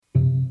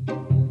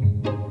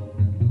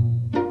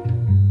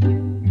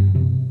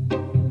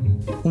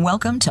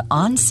Welcome to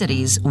On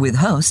Cities with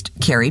host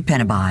Carie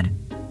Penabad.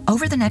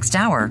 Over the next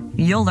hour,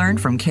 you'll learn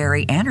from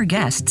Carie and her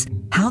guests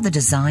how the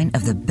design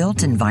of the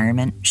built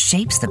environment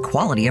shapes the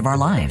quality of our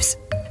lives.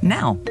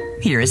 Now,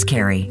 here is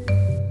Carie.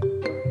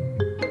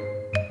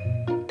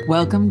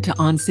 Welcome to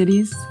On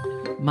Cities.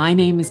 My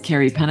name is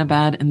Carie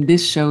Penabad, and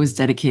this show is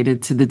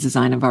dedicated to the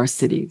design of our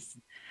cities.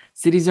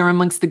 Cities are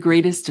amongst the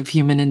greatest of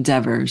human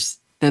endeavors.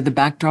 They're the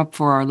backdrop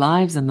for our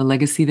lives and the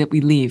legacy that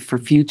we leave for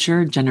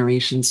future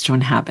generations to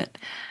inhabit.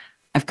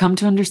 I've come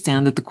to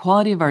understand that the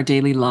quality of our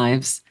daily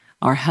lives,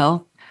 our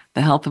health,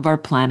 the health of our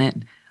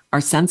planet, our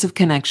sense of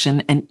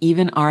connection, and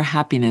even our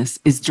happiness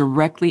is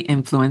directly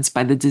influenced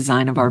by the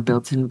design of our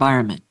built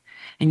environment.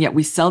 And yet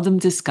we seldom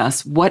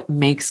discuss what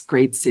makes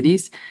great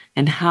cities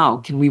and how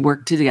can we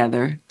work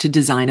together to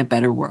design a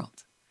better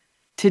world.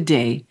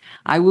 Today,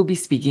 I will be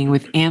speaking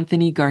with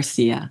Anthony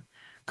Garcia,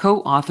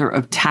 co-author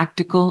of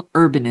Tactical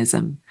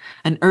Urbanism,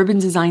 an urban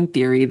design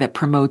theory that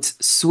promotes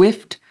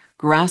swift,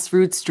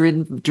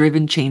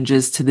 grassroots-driven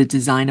changes to the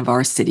design of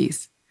our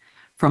cities.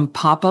 From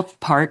pop-up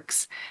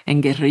parks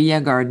and guerrilla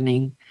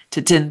gardening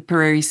to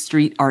temporary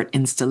street art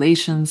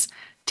installations,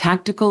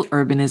 Tactical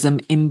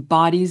Urbanism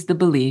embodies the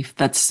belief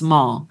that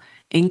small,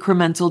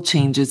 incremental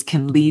changes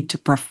can lead to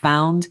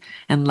profound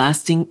and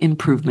lasting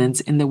improvements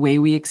in the way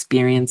we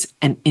experience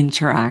and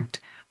interact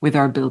with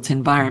our built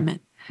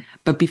environment.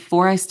 But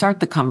before I start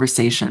the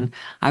conversation,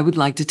 I would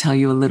like to tell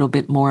you a little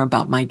bit more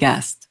about my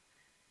guest.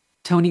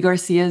 Tony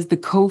Garcia is the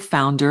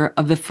co-founder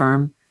of the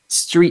firm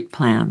Street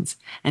Plans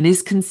and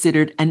is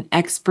considered an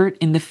expert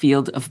in the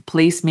field of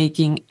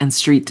placemaking and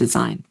street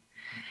design.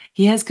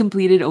 He has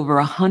completed over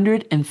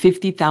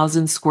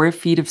 150,000 square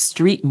feet of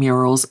street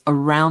murals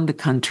around the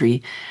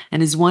country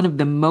and is one of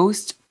the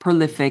most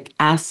prolific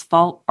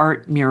asphalt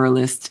art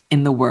muralists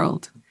in the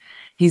world.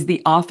 He's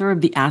the author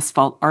of the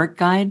Asphalt Art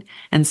Guide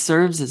and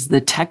serves as the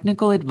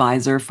technical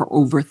advisor for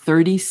over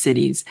 30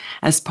 cities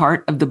as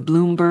part of the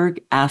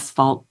Bloomberg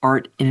Asphalt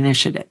Art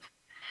Initiative.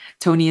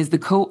 Tony is the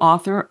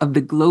co-author of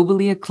the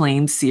globally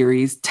acclaimed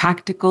series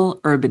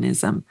Tactical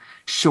Urbanism,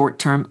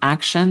 Short-Term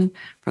Action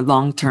for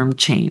Long-Term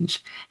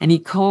Change, and he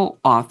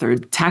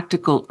co-authored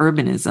Tactical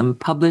Urbanism,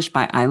 published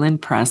by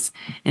Island Press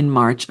in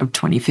March of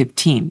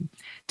 2015.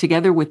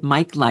 Together with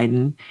Mike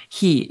Lydon,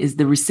 he is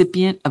the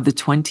recipient of the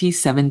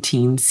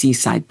 2017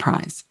 Seaside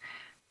Prize.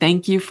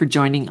 Thank you for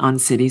joining On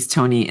Cities,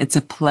 Tony. It's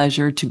a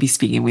pleasure to be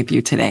speaking with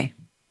you today.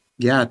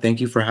 Yeah,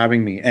 thank you for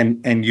having me.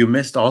 And you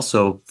missed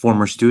also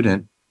former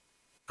student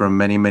from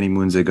many, many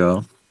moons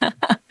ago.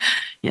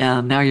 Yeah,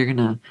 now you're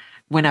gonna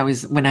when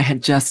I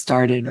had just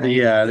started. Right?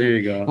 Yeah, there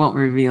you go. Won't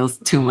reveal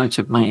too much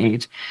of my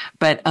age.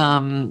 But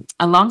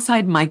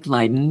alongside Mike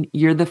Lydon,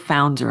 you're the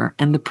founder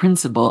and the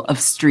principal of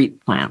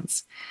Street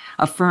Plans,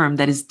 a firm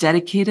that is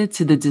dedicated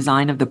to the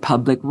design of the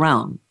public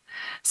realm.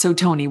 So,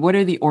 Tony, what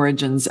are the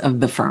origins of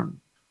the firm?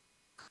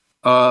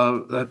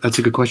 That's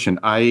a good question.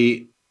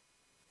 I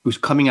was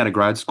coming out of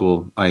grad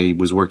school. I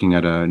was working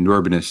at an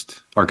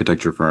urbanist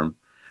architecture firm.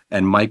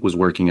 And Mike was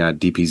working at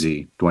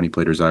DPZ, Dwayne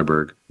Plater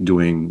Zyberg,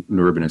 doing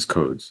urbanist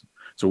codes.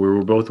 So we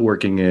were both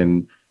working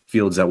in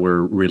fields that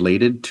were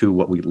related to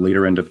what we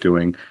later end up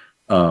doing.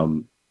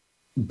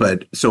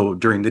 But so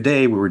during the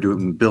day, we were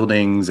doing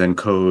buildings and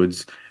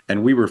codes,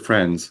 and we were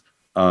friends.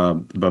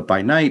 But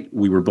by night,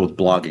 we were both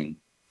blogging.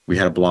 We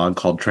had a blog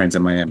called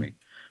Transit Miami.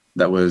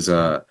 That was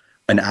an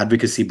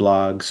advocacy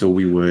blog. So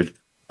we would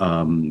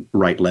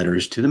write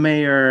letters to the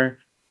mayor,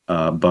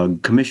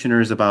 bug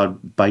commissioners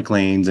about bike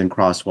lanes and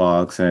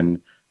crosswalks,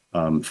 and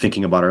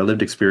thinking about our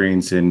lived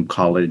experience in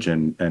college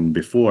and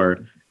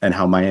before, and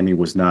how Miami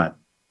was not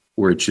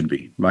where it should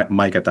be.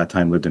 Mike at that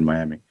time lived in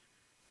Miami.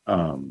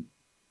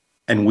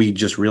 And we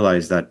just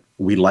realized that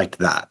we liked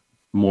that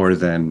more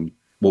than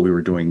what we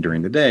were doing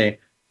during the day.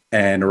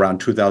 And around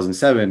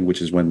 2007,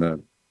 which is when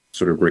the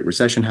sort of Great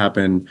Recession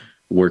happened,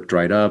 work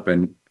dried up,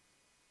 and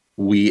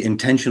we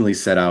intentionally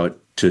set out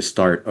to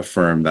start a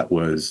firm that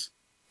was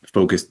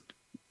focused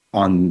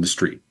on the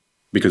street,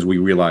 because we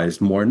realized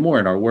more and more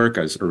in our work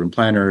as urban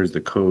planners,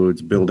 the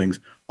codes, buildings,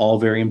 all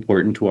very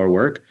important to our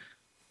work.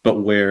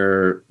 But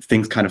where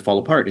things kind of fall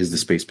apart is the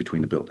space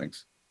between the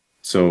buildings.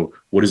 So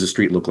what does the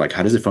street look like?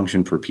 How does it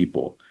function for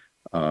people?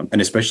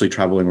 And especially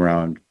traveling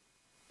around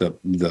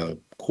the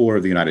core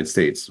of the United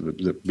States,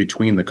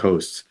 between the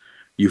coasts,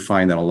 you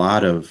find that a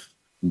lot of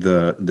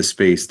the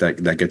space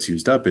that gets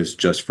used up is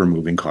just for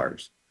moving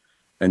cars.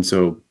 And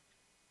so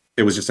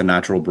it was just a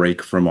natural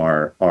break from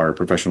our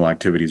professional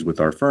activities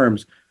with our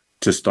firms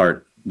to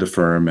start the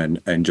firm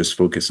and just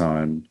focus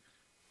on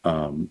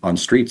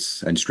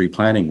streets and street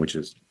planning, which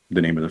is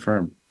the name of the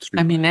firm.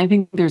 I mean, I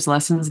think there's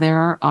lessons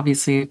there,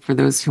 obviously, for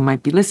those who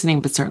might be listening,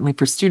 but certainly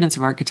for students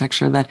of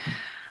architecture, that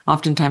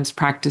oftentimes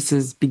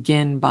practices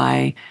begin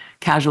by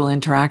casual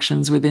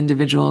interactions with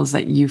individuals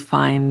that you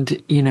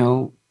find,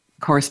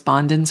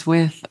 correspondence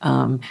with,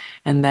 and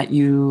that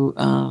you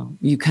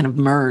kind of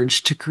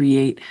merge to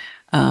create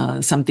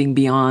something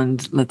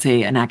beyond, let's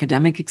say, an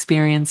academic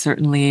experience,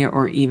 certainly,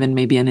 or even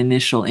maybe an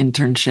initial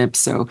internship.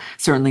 So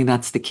certainly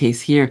that's the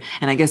case here.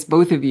 And I guess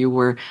both of you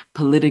were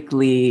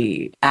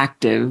politically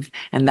active,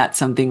 and that's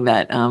something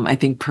that I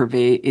think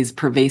is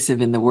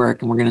pervasive in the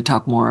work, and we're going to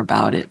talk more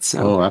about it.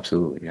 So,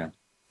 absolutely, yeah.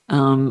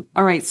 all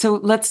right, so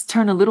let's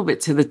turn a little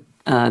bit to the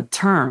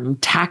term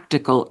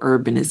tactical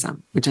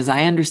urbanism, which, as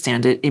I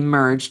understand it,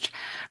 emerged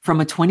from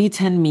a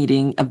 2010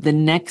 meeting of the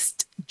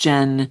Next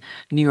Gen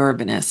New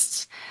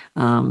Urbanists,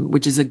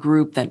 which is a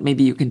group that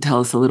maybe you can tell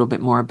us a little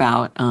bit more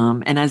about.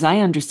 And as I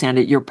understand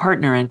it, your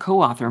partner and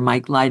co-author,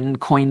 Mike Lydon,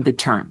 coined the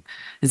term.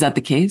 Is that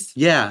the case?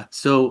 Yeah.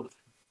 So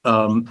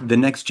the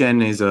Next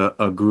Gen is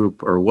a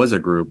group, or was a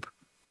group,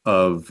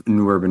 of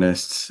new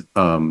urbanists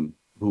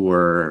who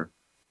were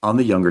on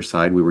the younger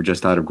side. We were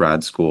just out of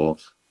grad school.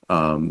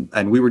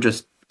 And we were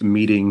just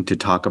meeting to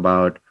talk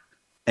about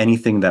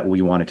anything that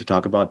we wanted to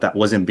talk about that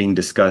wasn't being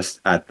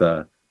discussed at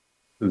the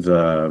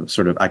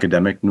sort of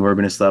academic new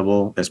urbanist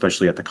level,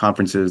 especially at the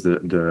conferences,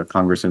 the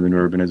Congress of the New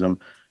Urbanism.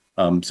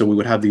 So we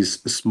would have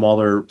these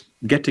smaller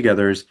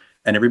get-togethers,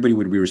 and everybody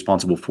would be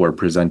responsible for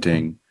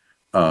presenting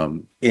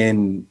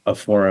in a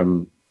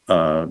forum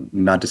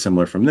not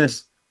dissimilar from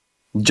this,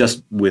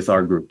 just with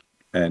our group.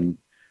 And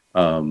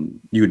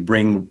you would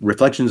bring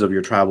reflections of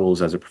your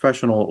travels as a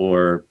professional,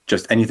 or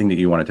just anything that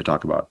you wanted to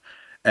talk about.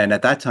 And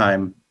at that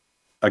time,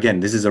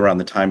 again, this is around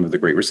the time of the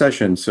Great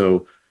Recession.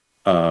 So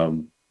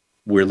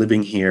we're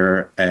living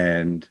here,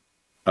 and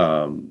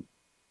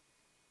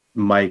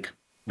Mike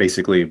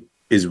basically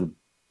is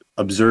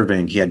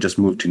observing. He had just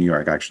moved to New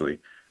York, actually,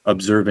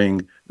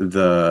 observing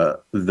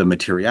the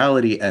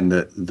materiality and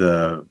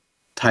the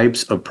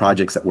types of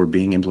projects that were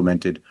being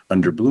implemented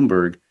under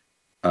Bloomberg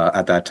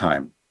at that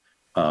time.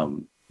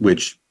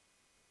 Which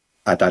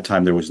at that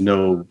time, there was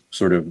no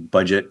sort of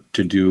budget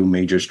to do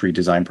major street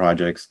design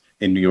projects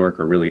in New York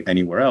or really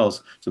anywhere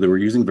else. So they were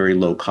using very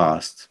low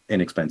cost,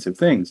 inexpensive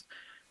things.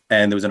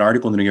 And there was an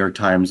article in the New York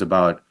Times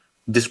about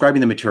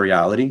describing the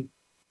materiality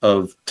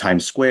of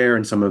Times Square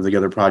and some of the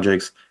other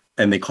projects,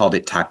 and they called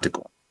it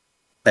tactical.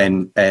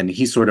 And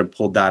he sort of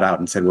pulled that out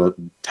and said, well,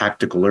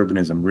 tactical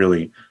urbanism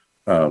really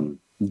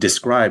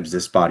describes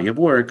this body of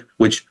work,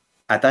 which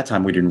at that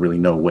time we didn't really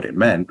know what it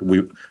meant.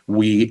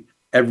 We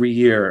every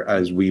year,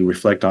 as we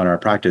reflect on our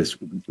practice,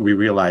 we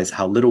realize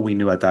how little we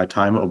knew at that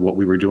time of what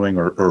we were doing,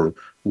 or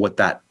what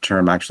that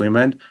term actually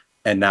meant.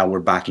 And now we're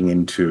backing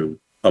into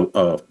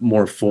a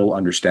more full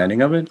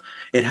understanding of it.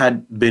 It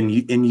had been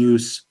in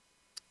use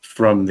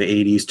from the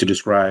 80s to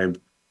describe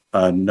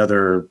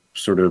another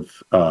sort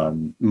of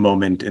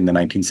moment in the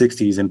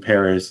 1960s in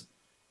Paris,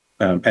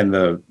 and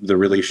the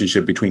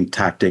relationship between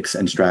tactics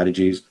and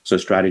strategies. So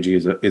strategy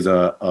is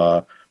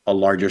a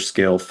larger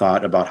scale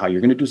thought about how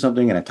you're going to do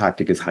something, and a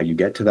tactic is how you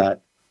get to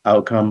that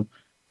outcome.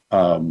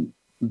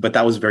 But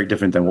that was very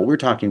different than what we're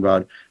talking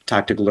about.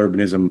 Tactical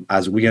urbanism,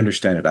 as we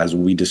understand it, as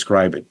we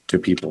describe it to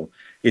people,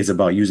 is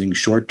about using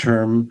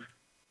short-term,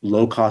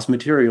 low-cost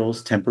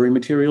materials, temporary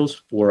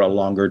materials, for a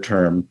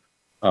longer-term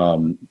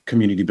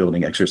community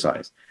building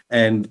exercise.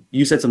 And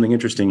you said something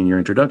interesting in your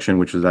introduction,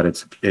 which was that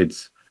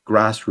it's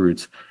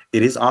grassroots.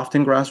 It is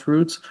often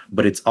grassroots,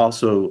 but it's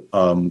also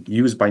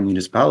used by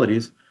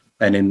municipalities.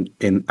 And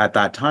in at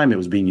that time, it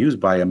was being used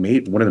by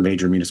one of the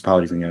major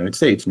municipalities in the United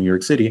States, New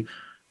York City,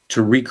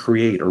 to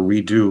recreate or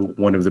redo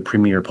one of the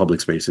premier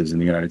public spaces in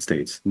the United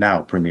States,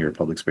 now premier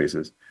public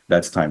spaces.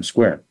 That's Times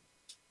Square.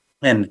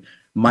 And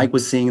Mike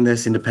was seeing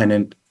this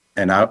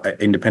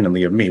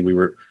independently of me. We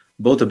were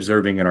both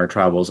observing in our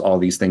travels all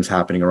these things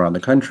happening around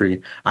the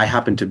country. I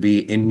happened to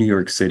be in New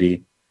York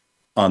City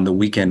on the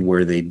weekend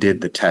where they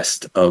did the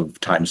test of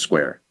Times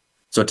Square.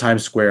 So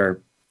Times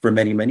Square, for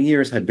many, many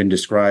years, had been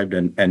described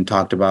and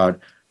talked about.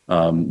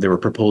 There were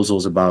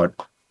proposals about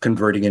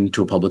converting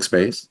into a public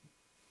space.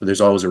 But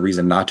there's always a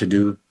reason not to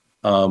do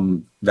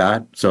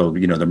that. So,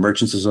 the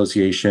Merchants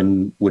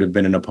Association would have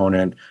been an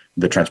opponent,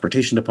 the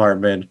Transportation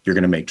Department. You're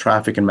going to make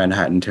traffic in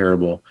Manhattan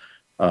terrible.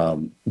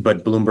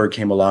 But Bloomberg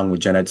came along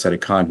with Janet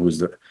Sedek-Khan, who was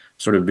the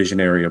sort of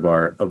visionary of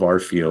our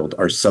field,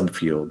 our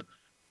subfield,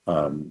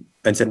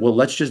 and said, well,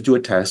 let's just do a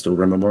test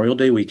over Memorial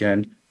Day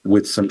weekend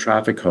with some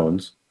traffic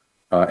cones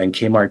and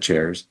Kmart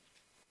chairs,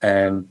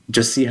 and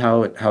just see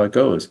how it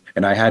goes.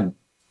 And I had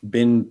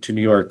been to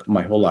New York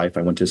my whole life.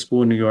 I went to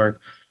school in New York,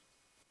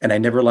 and I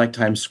never liked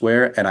Times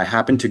Square. And I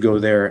happened to go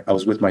there. I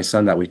was with my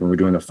son that week, and we were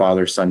doing a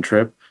father-son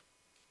trip,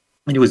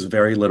 and he was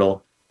very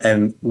little.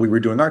 And we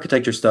were doing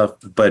architecture stuff,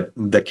 but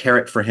the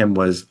carrot for him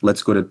was,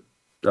 let's go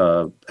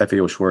to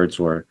FAO Schwartz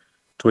or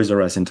Toys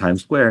R Us in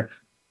Times Square,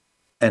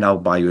 and I'll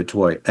buy you a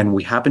toy. And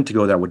we happened to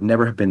go there. I would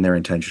never have been there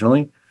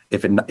intentionally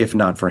if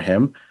not for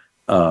him.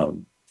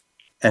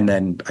 And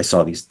then I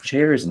saw these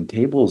chairs and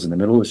tables in the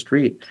middle of the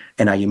street,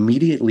 and I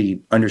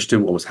immediately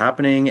understood what was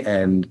happening.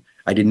 And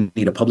I didn't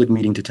need a public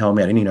meeting to tell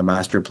me. I didn't need a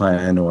master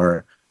plan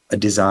or a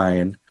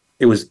design.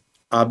 It was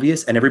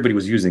obvious, and everybody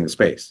was using the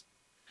space.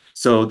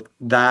 So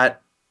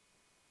that,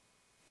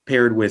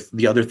 paired with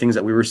the other things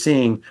that we were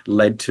seeing,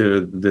 led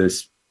to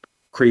this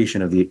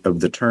creation of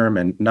the term,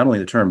 and not only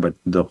the term, but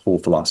the whole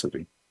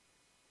philosophy.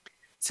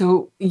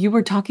 So you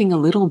were talking a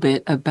little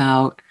bit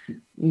about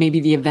maybe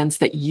the events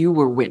that you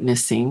were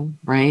witnessing,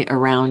 right,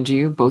 around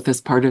you, both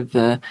as part of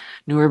the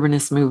New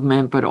Urbanist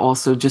movement, but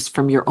also just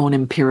from your own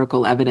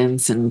empirical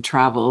evidence and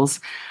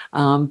travels.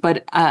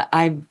 But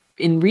I've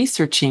in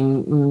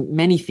researching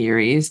many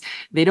theories,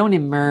 they don't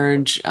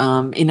emerge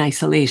in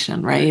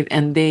isolation, right?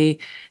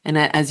 And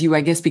as you,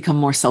 I guess, become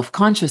more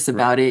self-conscious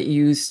about it,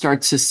 you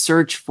start to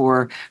search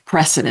for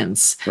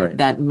precedents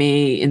that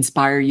may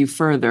inspire you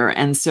further.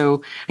 And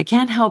so I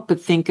can't help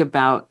but think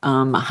about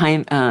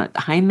Jaime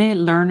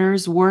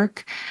Lerner's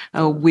work,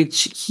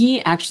 which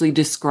he actually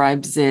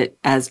describes it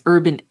as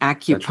urban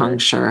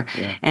acupuncture. Right.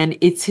 Yeah. And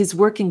it's his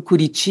work in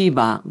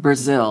Curitiba,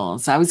 Brazil.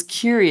 So I was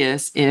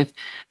curious if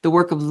the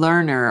work of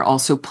Lerner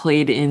also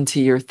played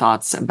into your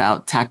thoughts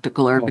about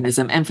tactical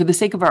urbanism. And for the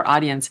sake of our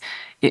audience,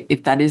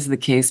 if that is the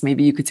case,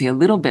 maybe you could say a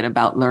little bit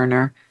about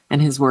Lerner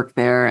and his work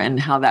there and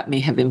how that may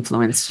have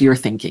influenced your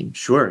thinking.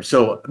 Sure.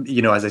 So,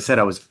 as I said,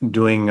 I was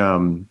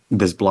doing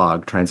this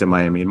blog, Transit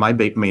Miami, and my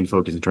main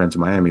focus in Transit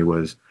Miami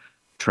was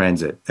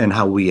transit and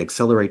how we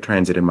accelerate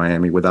transit in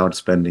Miami without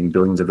spending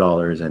billions of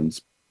dollars and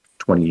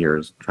 20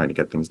 years trying to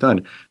get things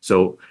done.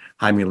 So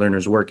Jaime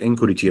Lerner's work in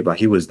Curitiba,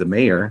 he was the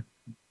mayor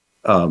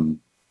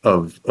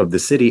of the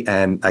city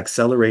and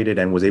accelerated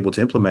and was able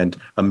to implement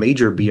a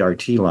major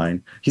BRT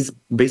line. He's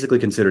basically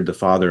considered the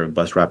father of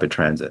bus rapid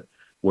transit,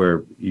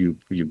 where you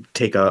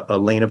take a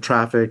lane of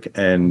traffic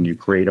and you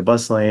create a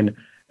bus lane,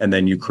 and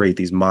then you create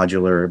these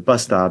modular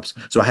bus stops.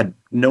 So I had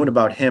known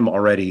about him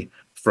already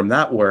from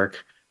that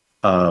work.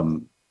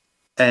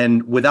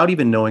 And without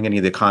even knowing any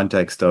of the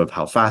context of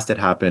how fast it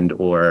happened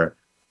or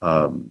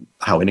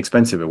how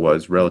inexpensive it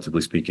was,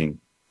 relatively speaking,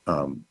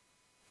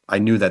 I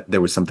knew that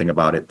there was something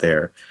about it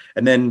there.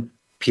 And then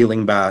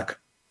peeling back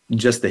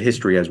just the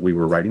history as we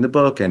were writing the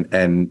book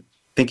and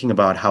thinking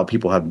about how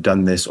people have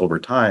done this over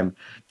time,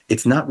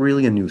 it's not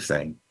really a new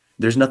thing.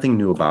 There's nothing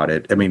new about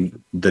it. I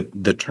mean,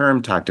 the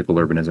term tactical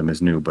urbanism is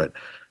new, but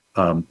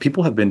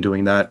people have been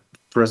doing that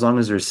for as long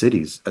as there's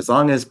cities. As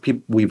long as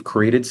we've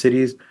created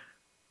cities,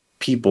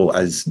 people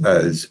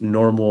as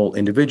normal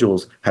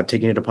individuals have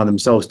taken it upon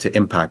themselves to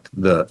impact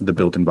the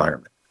built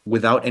environment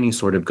without any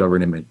sort of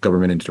government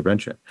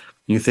intervention.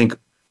 You think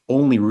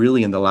only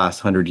really in the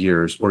last 100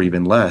 years or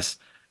even less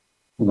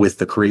with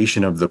the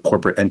creation of the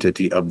corporate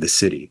entity of the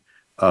city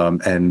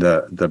and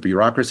the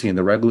bureaucracy and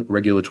the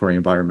regulatory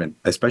environment,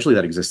 especially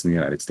that exists in the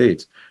United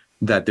States,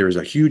 that there's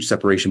a huge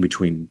separation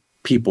between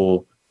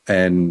people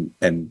and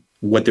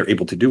what they're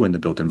able to do in the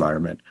built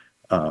environment.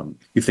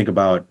 You think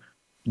about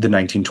the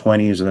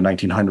 1920s or the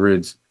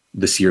 1900s,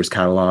 the Sears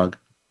catalog,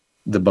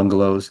 the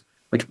bungalows,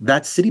 like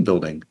that's city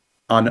building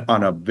on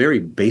a very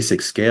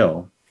basic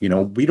scale.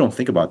 We don't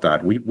think about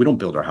that. We don't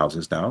build our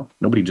houses now.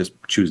 Nobody just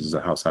chooses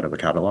a house out of a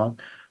catalog.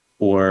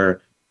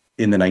 Or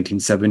in the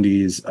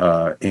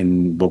 1970s,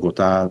 in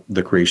Bogota,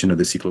 the creation of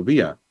the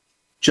ciclovia,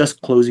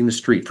 just closing the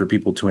street for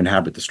people to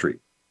inhabit the street.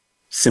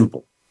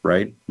 Simple,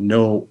 right?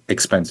 No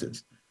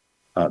expenses.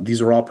 These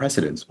are all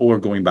precedents. Or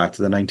going back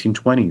to the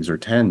 1920s or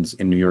 10s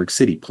in New York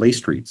City, play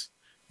streets,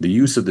 the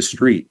use of the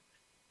street.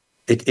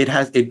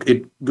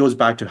 It goes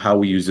back to how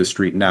we use the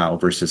street now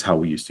versus how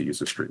we used to use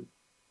the street.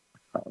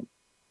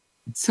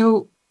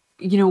 So,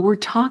 we're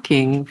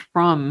talking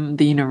from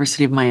the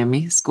University of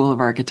Miami School of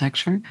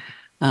Architecture,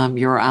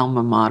 your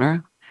alma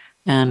mater,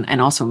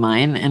 and also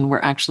mine. And we're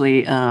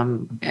actually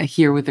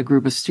here with a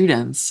group of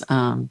students.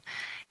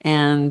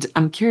 And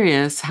I'm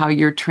curious how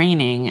your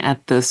training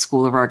at the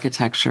School of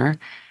Architecture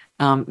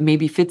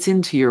maybe fits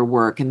into your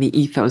work and the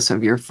ethos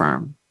of your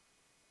firm.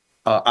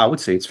 I would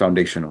say it's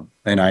foundational.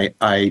 And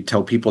I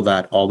tell people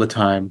that all the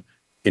time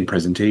in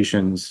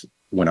presentations,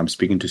 when I'm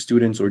speaking to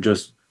students or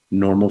just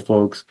normal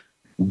folks.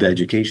 The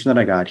education that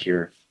I got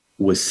here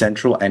was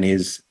central and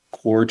is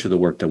core to the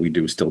work that we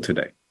do still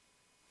today.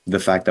 The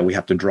fact that we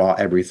have to draw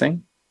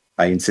everything.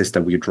 I insist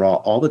that we draw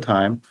all the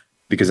time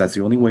because that's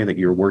the only way that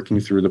you're working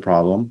through the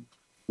problem.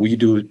 We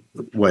do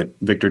what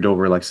Victor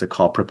Dover likes to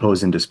call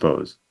propose and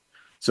dispose.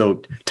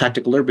 So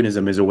tactical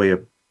urbanism is a way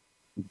of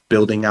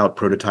building out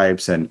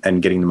prototypes and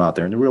getting them out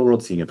there in the real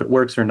world, seeing if it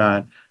works or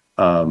not.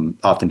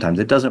 Oftentimes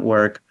it doesn't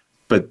work,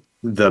 but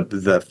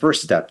the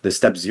first step, the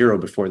step zero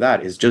before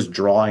that is just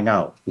drawing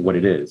out what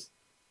it is.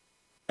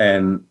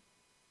 And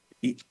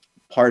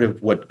part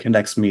of what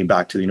connects me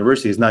back to the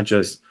university is not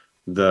just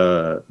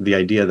the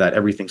idea that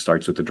everything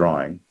starts with the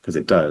drawing, because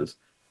it does,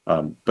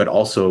 but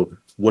also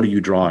what are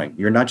you drawing?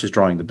 You're not just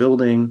drawing the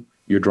building,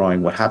 you're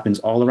drawing what happens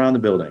all around the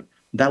building.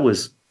 That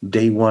was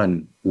day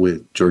one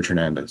with George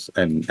Hernandez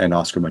and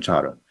Oscar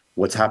Machado.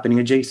 What's happening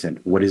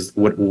adjacent? What is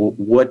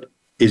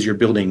your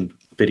building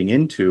fitting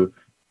into?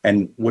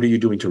 And what are you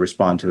doing to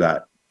respond to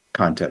that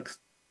context?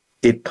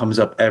 It comes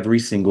up every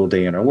single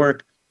day in our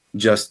work.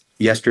 Just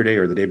yesterday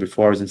or the day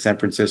before, I was in San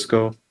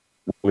Francisco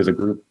with a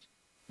group,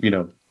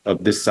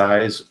 of this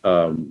size,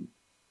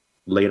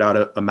 laid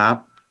out a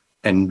map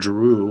and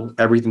drew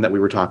everything that we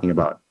were talking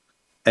about.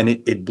 And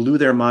it blew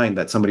their mind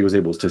that somebody was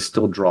able to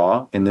still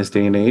draw in this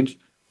day and age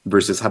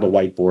versus have a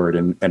whiteboard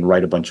and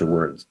write a bunch of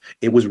words.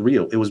 It was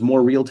real. It was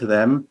more real to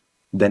them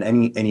than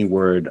any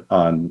word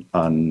on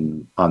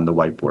the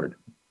whiteboard.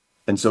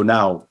 And so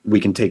now we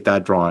can take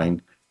that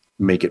drawing,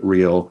 make it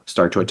real,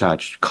 start to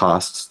attach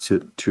costs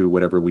to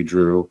whatever we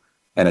drew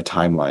and a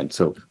timeline.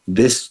 So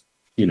this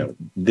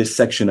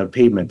section of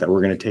pavement that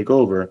we're going to take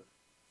over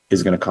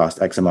is going to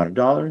cost X amount of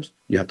dollars.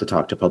 You have to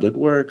talk to Public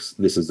Works.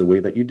 This is the way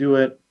that you do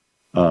it.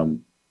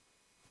 And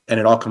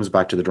it all comes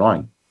back to the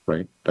drawing,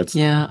 right?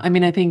 Yeah. I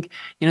mean, I think,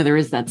 there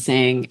is that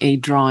saying, a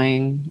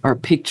drawing or a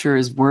picture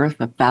is worth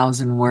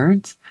 1,000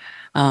 words.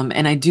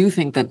 And I do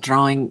think that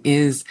drawing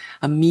is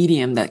a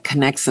medium that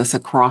connects us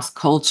across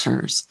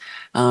cultures,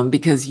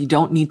 because you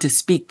don't need to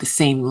speak the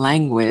same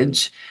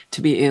language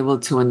to be able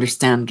to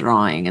understand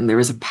drawing. And there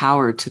is a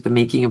power to the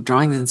making of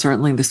drawings. And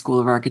certainly the School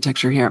of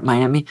Architecture here at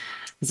Miami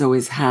has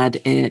always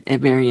had a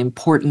very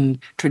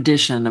important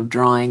tradition of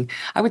drawing.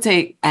 I would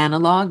say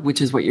analog, which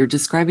is what you're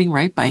describing,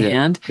 right? By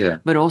hand,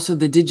 but also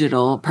the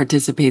digital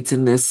participates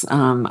in this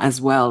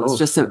as well. It's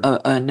just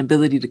an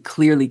ability to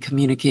clearly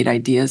communicate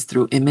ideas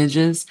through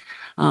images.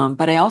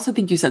 But I also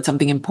think you said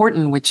something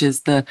important, which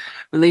is the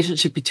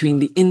relationship between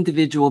the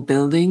individual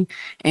building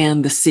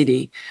and the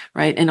city,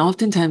 right? And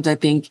oftentimes I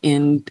think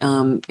in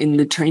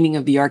the training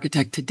of the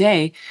architect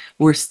today,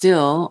 we're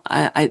still,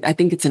 I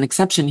think it's an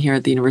exception here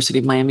at the University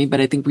of Miami, but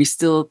I think we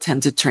still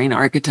tend to train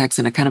architects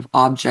in a kind of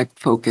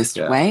object-focused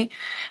way.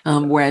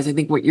 Whereas I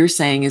think what you're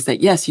saying is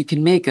that, yes, you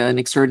can make an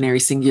extraordinary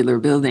singular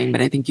building,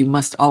 but I think you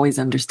must always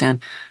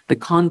understand the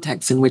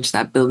context in which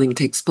that building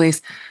takes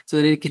place so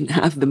that it can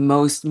have the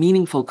most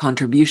meaningful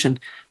contribution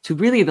to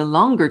really the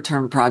longer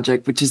term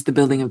project, which is the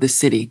building of the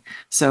city.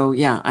 So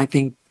yeah, I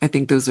think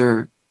those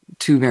are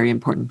two very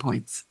important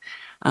points.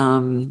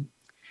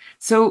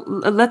 So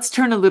let's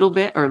turn a little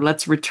bit, or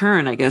let's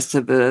return, I guess,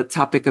 to the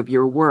topic of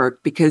your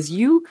work, because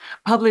you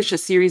publish a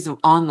series of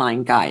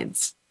online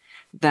guides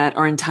that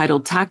are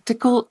entitled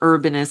Tactical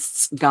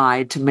Urbanist's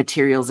Guide to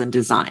Materials and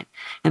Design.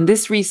 And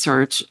this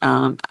research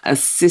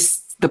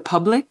assists the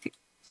public,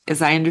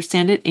 as I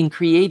understand it, in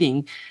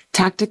creating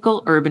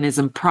tactical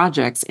urbanism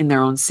projects in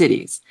their own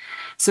cities.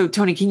 So,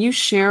 Tony, can you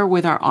share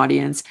with our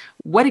audience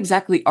what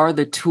exactly are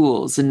the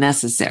tools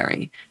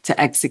necessary to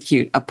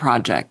execute a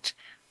project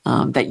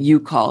that you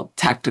call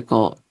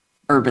tactical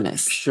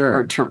urbanist?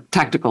 Sure. Or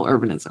tactical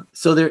urbanism?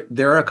 So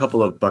there are a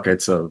couple of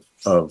buckets of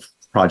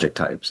project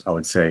types. I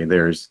would say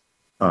there's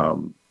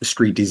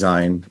street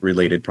design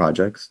related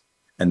projects,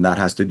 and that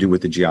has to do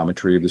with the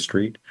geometry of the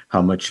street,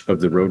 how much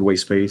of the roadway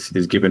space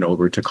is given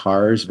over to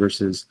cars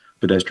versus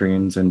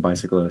pedestrians and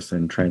bicyclists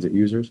and transit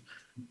users.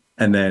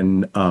 And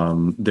then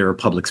there are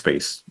public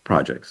space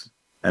projects,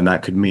 and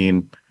that could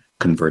mean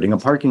converting a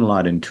parking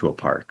lot into a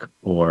park,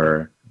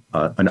 or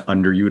an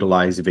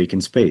underutilized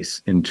vacant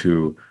space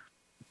into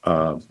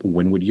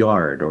Wynwood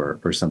Yard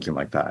or something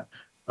like that.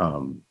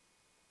 And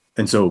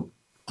so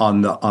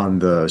on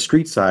the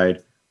street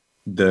side,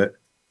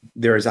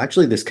 there is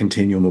actually this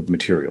continuum of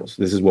materials.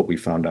 This is what we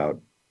found out,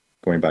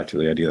 going back to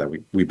the idea that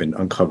we've been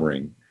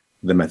uncovering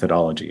the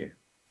methodology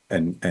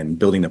and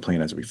building the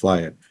plane as we fly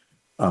it.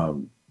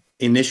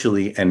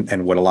 Initially,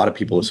 and what a lot of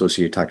people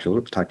associate tactical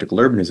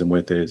urbanism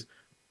with is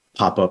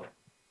pop-up,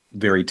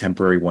 very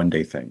temporary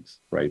one-day things,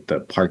 right? The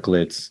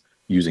parklets,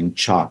 using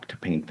chalk to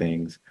paint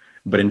things.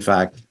 But in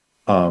fact,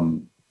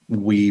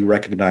 we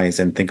recognize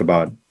and think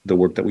about the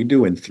work that we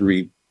do in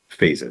three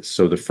phases.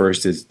 So the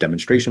first is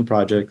demonstration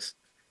projects,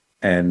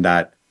 and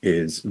that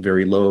is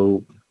very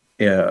low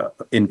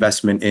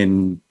investment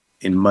in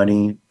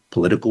money,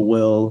 political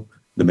will.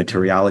 The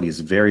materiality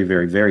is very,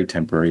 very, very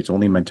temporary. It's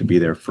only meant to be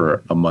there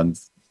for a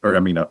month, or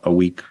a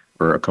week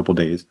or a couple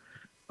days.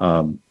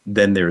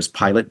 Then there's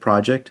pilot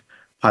project.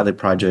 Pilot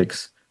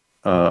projects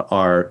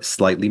are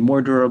slightly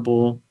more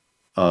durable,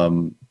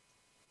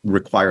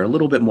 require a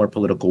little bit more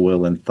political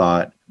will and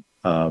thought.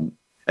 And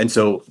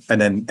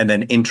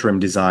then interim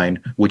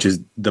design, which is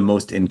the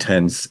most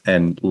intense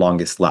and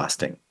longest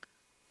lasting.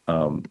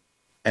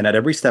 And at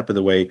every step of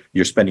the way,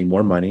 you're spending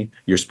more money.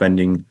 You're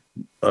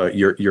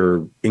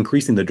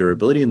increasing the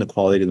durability and the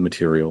quality of the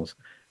materials,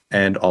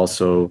 and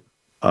also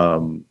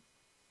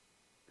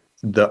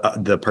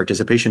the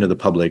participation of the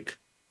public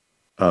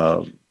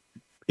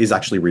is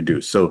actually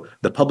reduced. So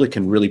the public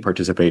can really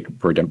participate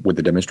with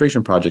the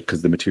demonstration project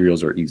because the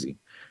materials are easy.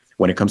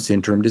 When it comes to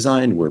interim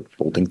design, we're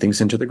bolting things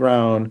into the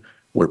ground.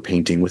 We're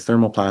painting with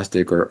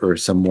thermoplastic or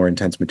some more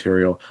intense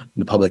material.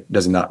 The public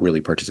does not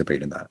really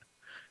participate in that.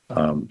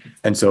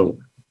 And so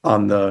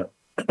on the,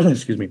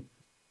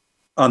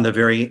 on the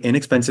very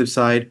inexpensive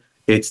side,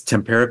 it's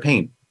tempera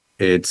paint.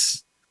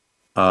 It's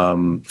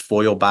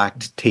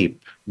foil-backed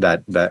tape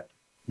that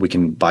we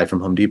can buy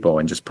from Home Depot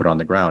and just put on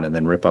the ground and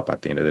then rip up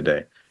at the end of the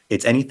day.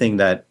 It's anything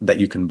that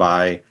you can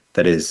buy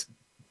that is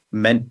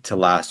meant to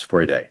last for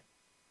a day.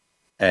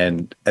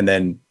 And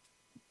then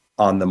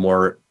on the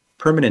more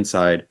permanent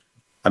side,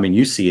 I mean,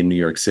 you see in New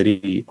York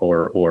City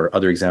or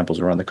other examples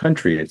around the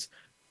country, it's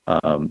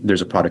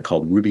there's a product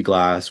called Ruby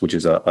Glass, which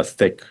is a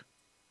thick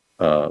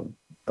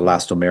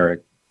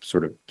elastomeric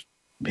sort of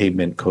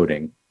pavement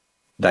coating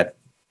that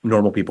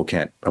normal people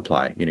can't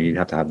apply. You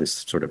have to have this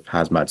sort of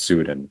hazmat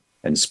suit and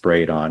and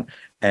sprayed on.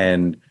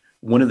 And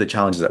one of the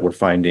challenges that we're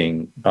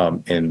finding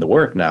in the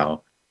work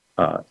now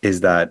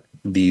is that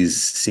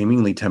these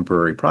seemingly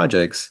temporary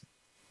projects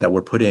that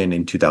were put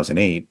in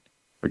 2008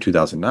 or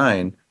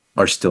 2009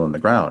 are still in the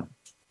ground,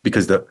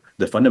 because the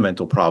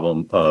fundamental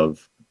problem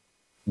of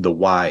the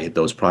why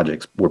those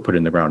projects were put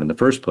in the ground in the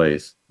first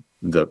place,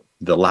 the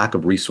lack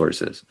of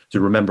resources. So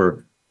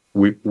remember,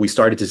 we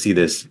started to see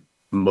this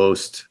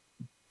most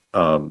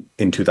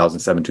in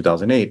 2007,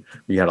 2008.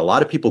 We had a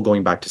lot of people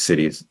going back to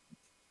cities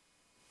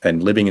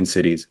and living in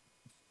cities,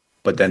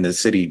 but then the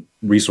city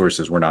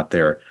resources were not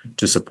there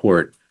to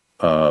support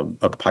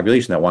a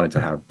population that wanted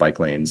to have bike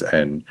lanes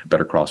and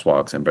better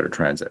crosswalks and better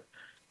transit.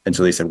 And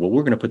so they said, well,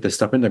 we're going to put this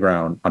stuff in the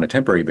ground on a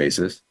temporary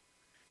basis.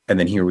 And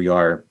then here we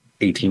are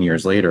 18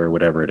 years later, or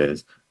whatever it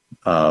is.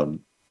 And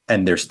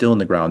they're still in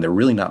the ground. They're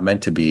really not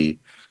meant to be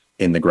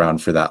in the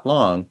ground for that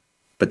long,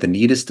 but the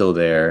need is still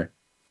there.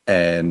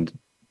 And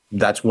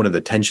that's one of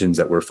the tensions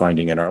that we're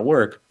finding in our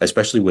work,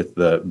 especially with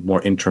the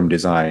more interim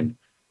design,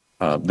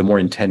 the more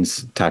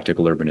intense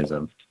tactical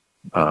urbanism.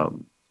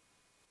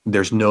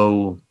 There's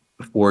no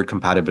forward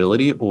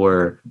compatibility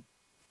or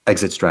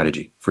exit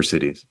strategy for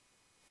cities.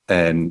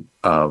 And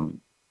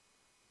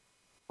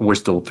we're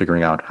still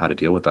figuring out how to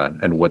deal with that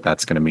and what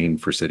that's going to mean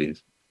for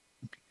cities.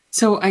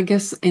 So I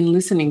guess in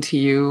listening to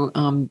you,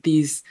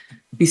 these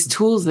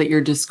tools that you're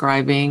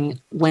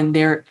describing, when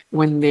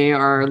they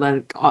are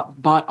like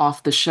bought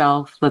off the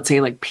shelf, let's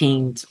say like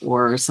paint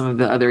or some of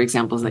the other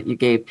examples that you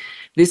gave,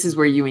 this is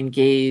where you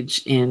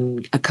engage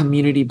in a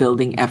community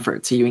building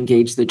effort. So you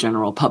engage the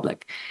general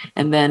public.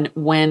 And then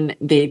when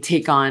they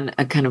take on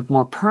a kind of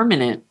more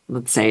permanent,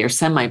 let's say, or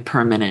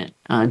semi-permanent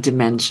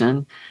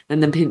dimension, then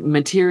the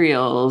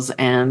materials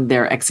and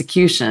their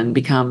execution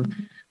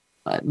become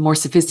more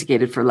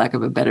sophisticated, for lack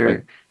of a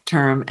better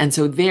term. And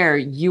so there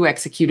you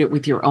execute it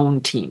with your own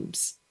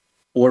teams.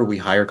 Or we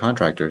hire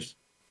contractors.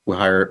 We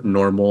hire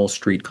normal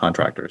street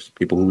contractors,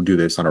 people who do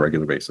this on a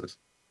regular basis.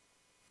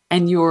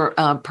 And your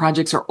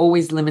projects are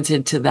always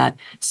limited to that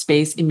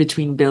space in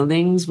between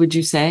buildings, would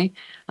you say?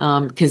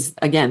 Because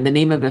again, the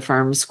name of the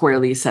firm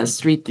squarely says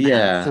street plan.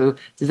 Yeah. So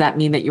does that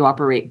mean that you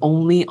operate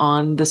only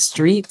on the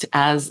street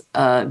as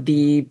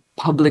the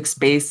public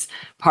space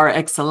par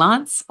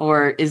excellence?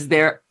 Or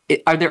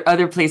are there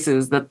other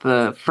places that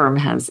the firm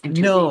has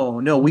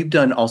intervened? No, we've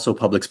done also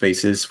public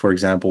spaces. For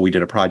example, we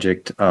did a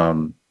project,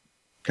 I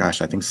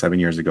think 7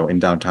 years ago in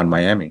downtown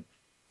Miami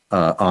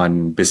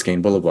on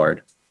Biscayne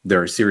Boulevard. There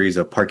are a series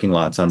of parking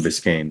lots on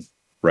Biscayne,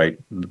 right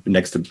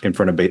in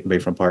front of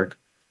Bayfront Park.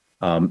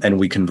 And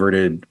we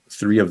converted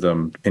 3 of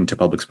them into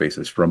public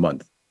spaces for a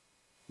month,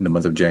 in the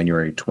month of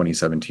January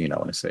 2017, I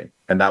want to say.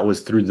 And that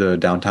was through the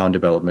Downtown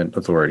Development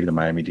Authority, the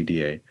Miami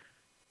DDA.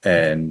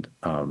 And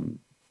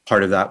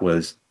part of that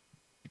was,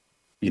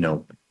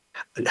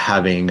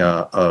 having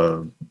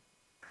a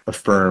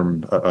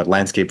firm, a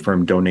landscape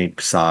firm donate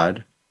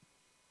sod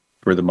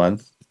for the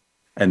month.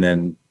 And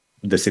then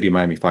the city of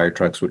Miami fire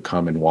trucks would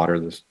come and water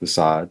the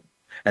sod.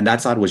 And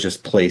that sod was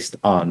just placed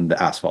on the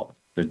asphalt.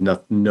 There's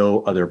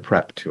no other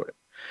prep to it.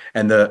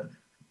 And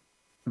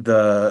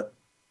the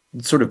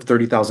sort of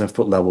 30,000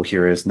 foot level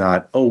here is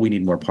not, we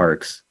need more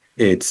parks.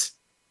 This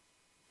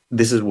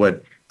is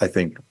what I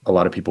think a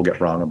lot of people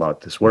get wrong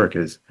about this work,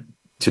 is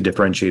to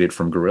differentiate it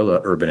from guerrilla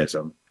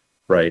urbanism,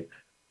 right?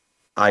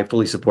 I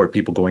fully support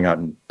people going out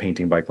and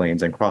painting bike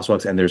lanes and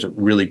crosswalks. And there's a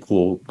really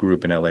cool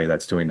group in LA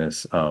that's doing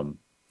this. I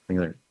think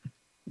they're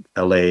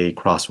LA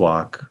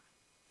Crosswalk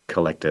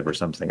Collective or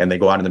something. And they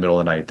go out in the middle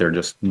of the night. They're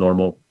just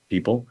normal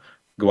people,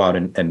 go out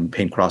and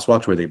paint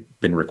crosswalks where they've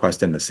been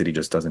requested and the city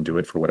just doesn't do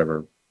it for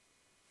whatever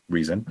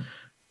reason.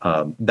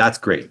 That's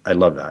great. I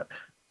love that.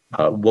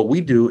 What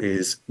we do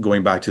is,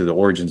 going back to the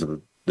origins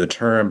of the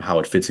term, how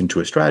it fits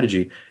into a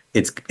strategy,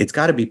 it's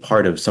got to be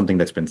part of something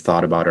that's been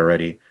thought about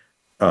already,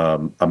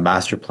 a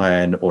master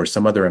plan or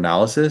some other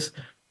analysis.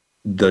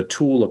 The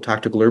tool of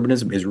tactical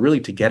urbanism is really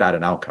to get at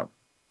an outcome.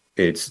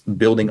 It's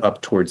building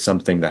up towards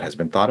something that has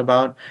been thought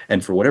about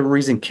and for whatever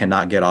reason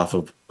cannot get off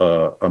of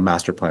a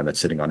master plan that's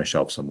sitting on a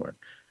shelf somewhere.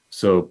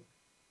 So,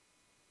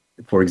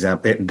 for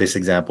example, this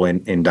example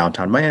in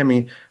downtown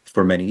Miami,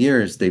 for many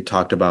years, they've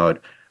talked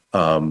about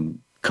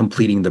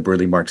completing the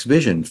Burley Marx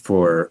vision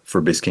for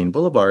Biscayne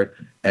Boulevard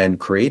and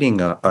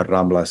creating a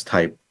Ramblas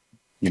type,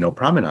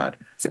 promenade.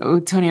 So,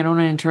 Tony, I don't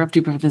want to interrupt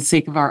you, but for the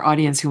sake of our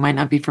audience who might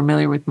not be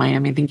familiar with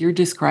Miami, I think you're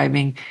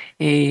describing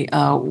a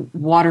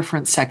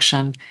waterfront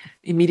section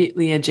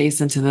immediately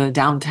adjacent to the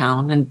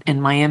downtown.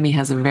 And Miami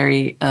has a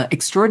very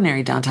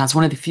extraordinary downtown. It's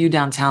one of the few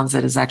downtowns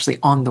that is actually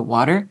on the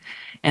water.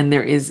 And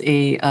there is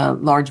a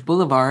large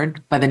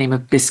boulevard by the name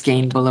of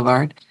Biscayne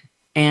Boulevard.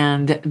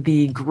 And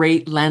the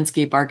great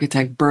landscape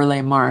architect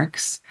Burle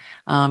Marx,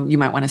 you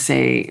might want to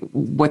say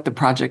what the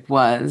project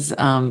was,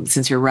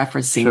 since you're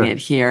referencing Sure. it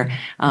here,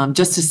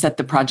 just to set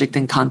the project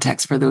in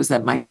context for those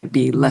that might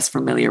be less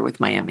familiar with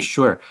Miami.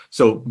 Sure.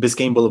 So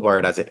Biscayne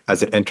Boulevard, as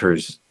it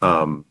enters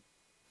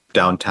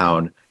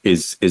downtown,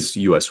 is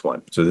US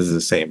 1. So this is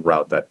the same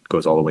route that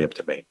goes all the way up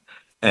to Maine.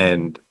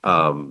 And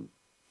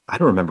I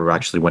don't remember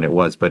actually when it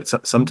was, but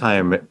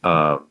sometime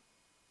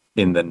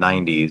in the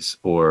 90s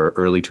or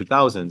early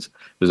 2000s,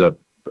 there's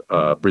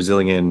a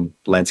Brazilian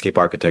landscape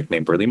architect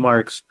named Burle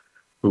Marx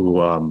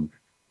who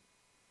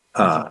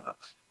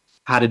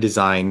had a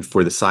design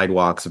for the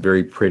sidewalks, a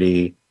very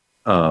pretty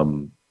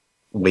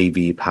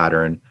wavy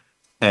pattern,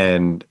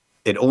 and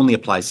it only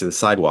applies to the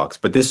sidewalks.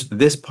 But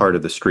this part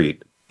of the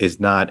street is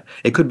not.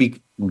 It could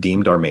be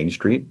deemed our main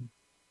street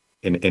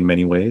in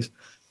many ways,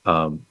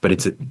 but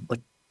it's a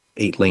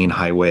 8-lane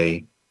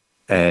highway,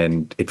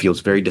 and it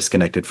feels very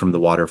disconnected from the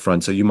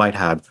waterfront. So you might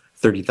have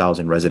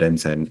 30,000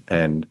 residents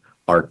and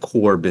our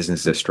core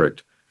business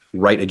district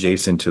right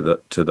adjacent to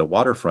the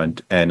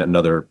waterfront and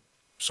another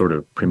sort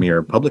of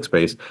premier public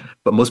space,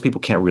 but most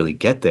people can't really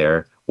get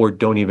there or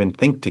don't even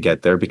think to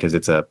get there because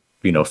it's a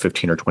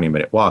 15 or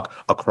 20-minute walk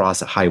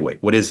across a highway.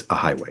 What is a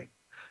highway?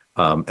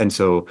 And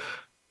so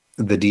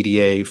the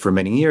DDA for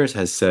many years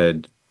has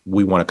said,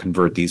 we want to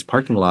convert these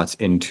parking lots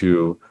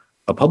into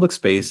a public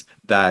space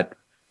that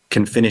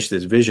can finish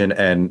this vision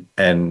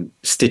and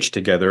stitch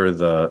together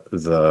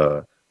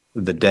the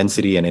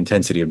density and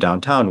intensity of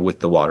downtown with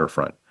the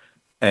waterfront.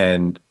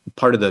 And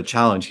part of the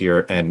challenge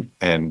here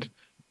and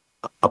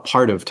a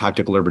part of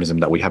tactical urbanism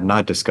that we have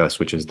not discussed,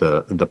 which is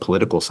the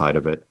political side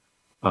of it,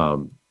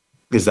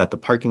 is that the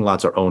parking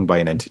lots are owned by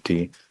an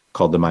entity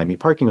called the Miami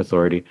Parking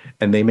Authority,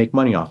 and they make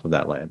money off of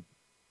that land.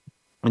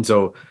 And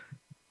so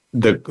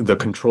the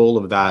control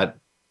of that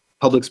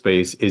public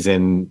space is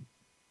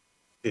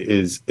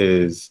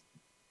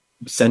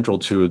central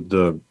to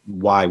the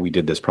why we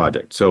did this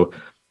project. So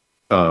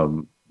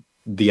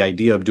the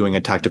idea of doing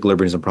a tactical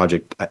urbanism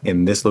project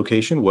in this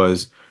location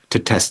was to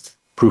test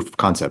proof of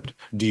concept.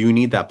 Do you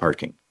need that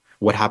parking?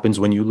 What happens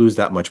when you lose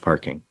that much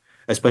parking?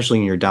 Especially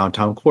in your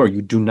downtown core,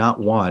 you do not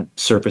want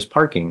surface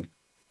parking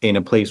in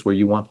a place where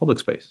you want public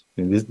space.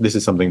 This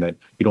is something that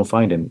you don't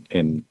find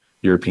in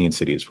European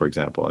cities, for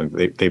example. And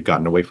they've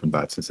gotten away from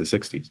that since the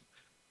 60s.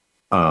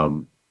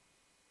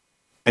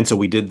 And so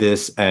we did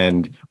this,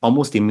 and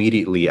almost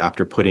immediately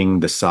after putting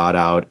the sod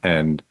out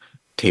and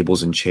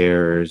tables and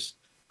chairs,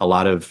 a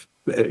lot of,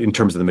 in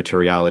terms of the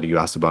materiality you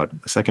asked about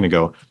a second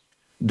ago,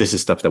 this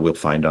is stuff that we'll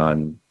find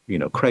on,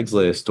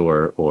 Craigslist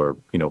or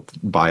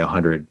buy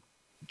 100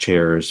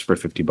 chairs for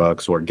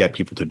 $50 or get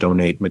people to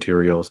donate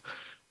materials.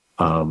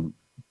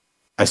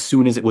 As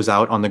soon as it was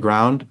out on the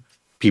ground,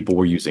 people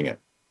were using it.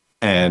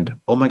 And,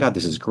 oh my God,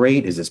 this is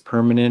great. Is this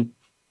permanent?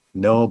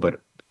 No,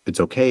 but it's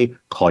okay.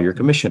 Call your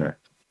commissioner.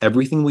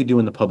 Everything we do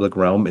in the public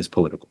realm is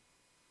political.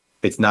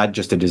 It's not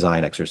just a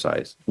design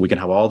exercise. We can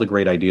have all the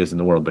great ideas in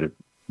the world, but if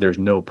there's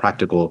no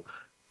practical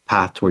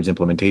path towards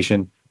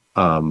implementation,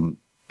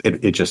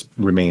 it just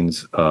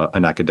remains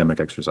an academic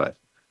exercise.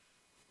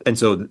 And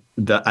so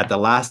at the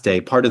last day,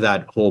 part of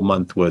that whole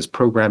month was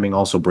programming,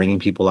 also bringing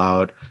people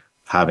out,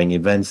 having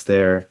events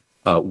there.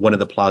 One of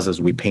the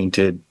plazas, we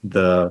painted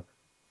the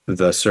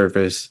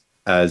surface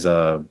as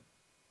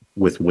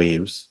with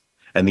waves.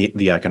 And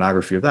the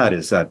iconography of that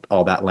is that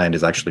all that land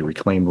is actually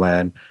reclaimed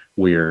land.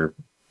 We're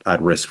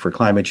at risk for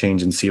climate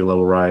change and sea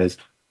level rise.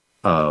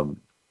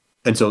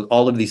 And so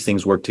all of these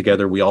things work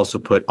together. We also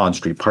put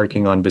on-street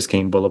parking on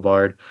Biscayne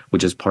Boulevard,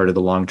 which is part of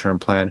the long-term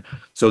plan.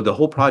 So the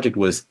whole project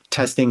was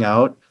testing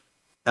out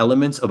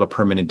elements of a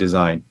permanent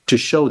design to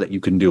show that you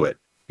can do it.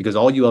 Because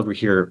all you ever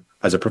hear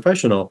as a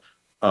professional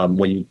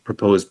when you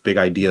propose big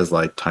ideas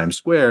like Times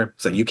Square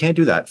is that you can't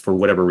do that for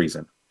whatever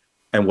reason.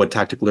 And what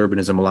tactical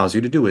urbanism allows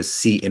you to do is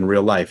see in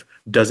real life,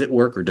 does it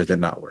work or does it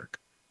not work?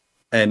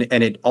 And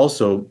it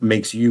also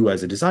makes you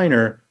as a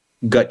designer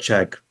gut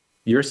check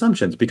your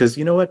assumptions, because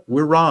you know what?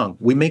 We're wrong.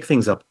 We make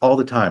things up all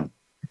the time,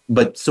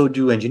 but so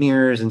do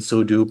engineers and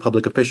so do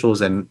public officials,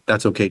 and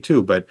that's okay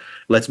too. But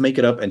let's make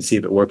it up and see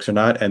if it works or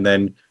not, and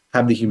then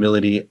have the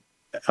humility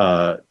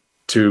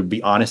to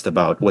be honest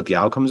about what the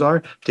outcomes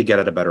are to get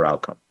at a better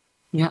outcome.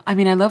 Yeah, I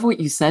mean, I love what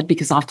you said,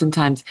 because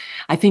oftentimes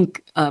I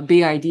think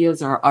big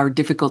ideas are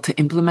difficult to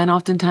implement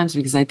oftentimes,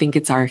 because I think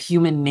it's our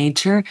human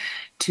nature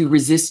to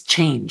resist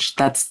change.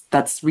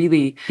 That's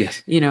really,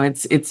 yes.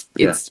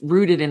 It's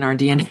rooted in our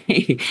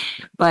DNA.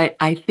 But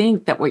I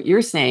think that what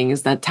you're saying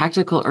is that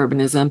tactical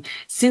urbanism,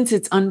 since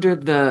it's under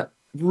the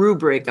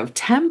rubric of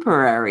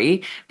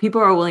temporary,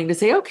 people are willing to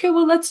say, okay,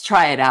 well, let's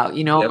try it out,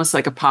 almost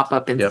like a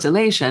pop-up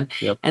installation.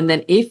 Yep. And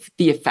then if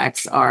the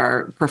effects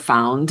are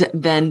profound,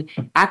 then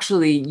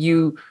actually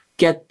you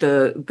get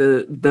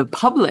the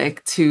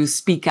public to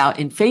speak out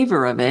in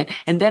favor of it.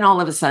 And then all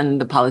of a sudden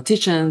the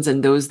politicians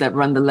and those that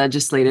run the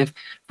legislative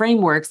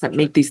frameworks that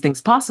make these things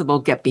possible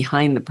get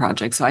behind the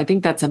project. So I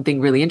think that's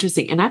something really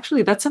interesting. And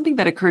actually that's something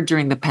that occurred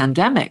during the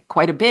pandemic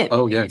quite a bit.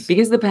 Oh, yes.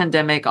 Because the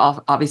pandemic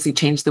obviously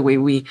changed the way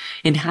we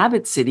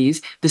inhabit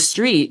cities. The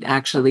street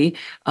actually,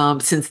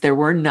 since there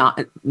were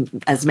not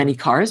as many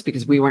cars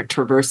because we weren't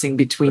traversing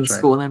between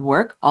school and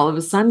work, all of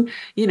a sudden,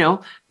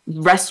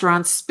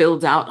 restaurants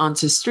spilled out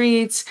onto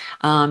streets.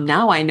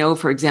 Now I know,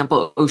 for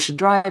example, Ocean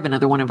Drive,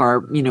 another one of our,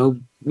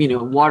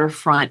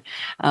 waterfront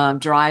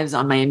drives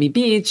on Miami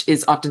Beach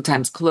is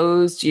oftentimes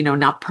closed,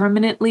 not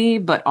permanently,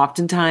 but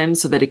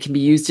oftentimes so that it can be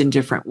used in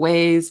different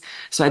ways.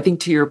 So I think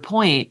to your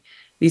point,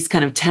 these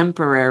kind of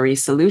temporary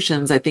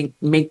solutions, I think,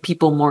 make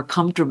people more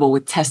comfortable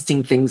with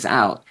testing things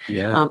out.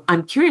 Yeah.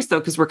 I'm curious, though,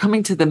 because we're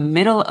coming to the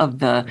middle of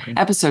the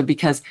episode,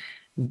 because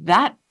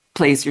that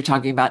place you're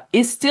talking about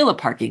is still a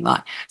parking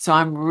lot. So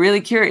I'm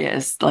really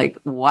curious,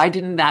 why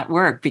didn't that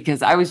work?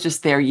 Because I was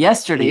just there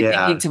yesterday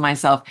thinking to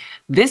myself,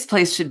 this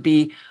place should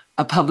be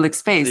a public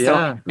space. Yeah.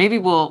 So maybe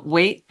we'll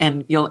wait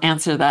and you'll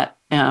answer that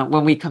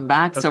when we come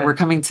back. So we're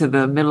coming to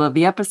the middle of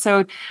the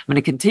episode. I'm going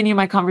to continue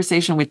my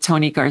conversation with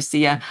Tony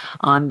Garcia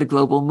on the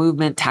global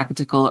movement,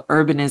 tactical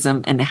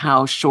urbanism, and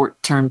how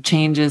short-term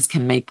changes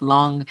can make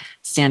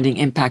long-standing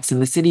impacts in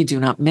the city. Do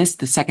not miss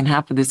the second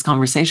half of this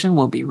conversation.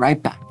 We'll be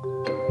right back.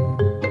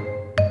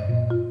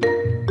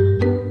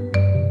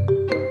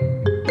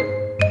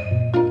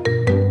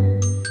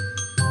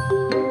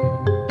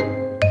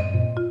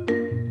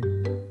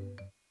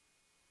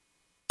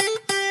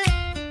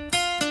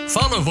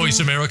 Follow Voice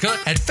America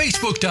at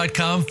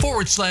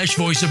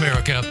facebook.com/Voice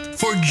America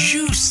for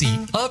juicy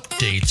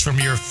updates from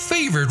your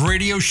favorite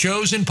radio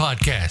shows and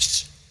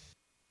podcasts.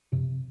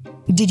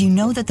 Did you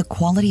know that the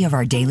quality of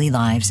our daily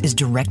lives is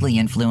directly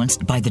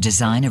influenced by the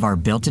design of our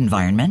built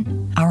environment?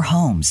 Our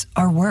homes,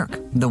 our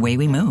work, the way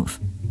we move,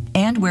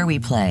 and where we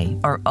play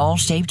are all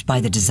shaped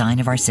by the design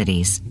of our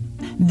cities.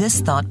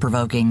 This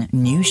thought-provoking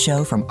new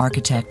show from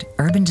architect,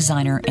 urban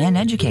designer, and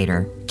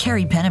educator,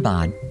 Carie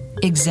Penabad,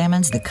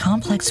 examines the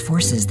complex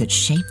forces that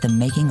shape the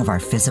making of our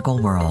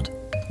physical world.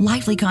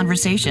 Lively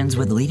conversations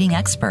with leading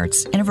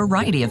experts in a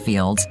variety of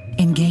fields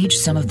engage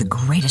some of the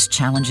greatest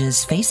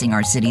challenges facing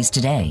our cities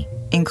today,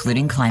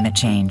 including climate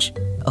change,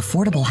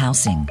 affordable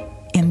housing,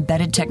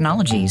 embedded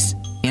technologies,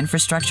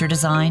 infrastructure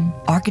design,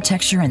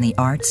 architecture and the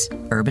arts,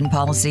 urban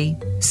policy,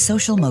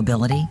 social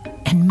mobility,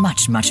 and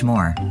much, much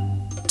more.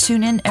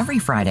 Tune in every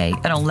Friday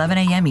at 11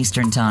 a.m.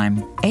 Eastern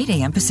Time, 8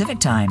 a.m. Pacific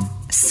Time,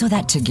 so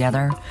that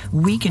together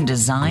we can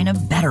design a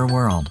better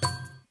world.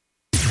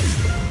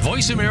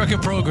 Voice America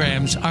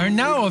programs are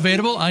now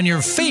available on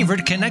your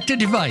favorite connected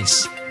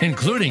device,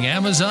 including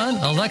Amazon,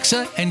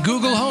 Alexa, and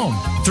Google Home.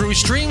 Through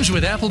streams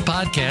with Apple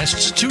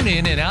Podcasts,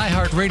 TuneIn, and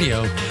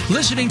iHeartRadio,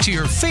 listening to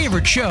your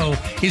favorite show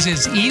is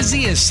as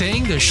easy as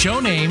saying the show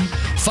name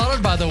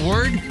followed by the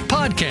word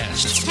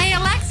podcast. Hey,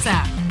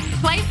 Alexa,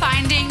 play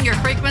Finding Your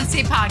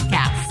Frequency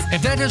podcast.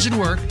 If that doesn't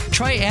work,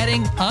 try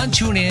adding on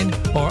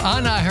TuneIn or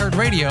on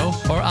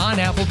iHeartRadio or on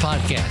Apple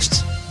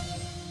Podcasts.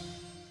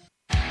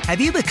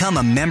 Have you become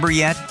a member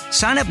yet?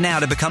 Sign up now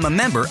to become a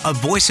member of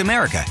Voice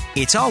America.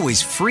 It's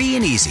always free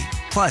and easy.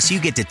 Plus, you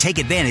get to take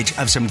advantage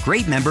of some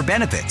great member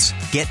benefits.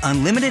 Get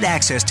unlimited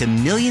access to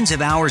millions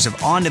of hours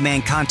of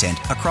on-demand content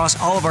across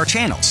all of our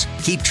channels.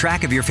 Keep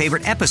track of your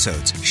favorite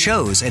episodes,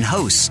 shows, and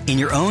hosts in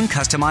your own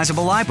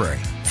customizable library.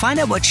 Find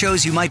out what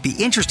shows you might be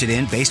interested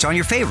in based on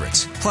your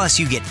favorites. Plus,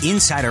 you get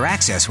insider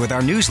access with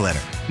our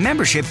newsletter.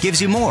 Membership gives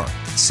you more.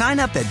 Sign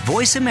up at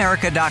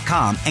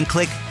voiceamerica.com and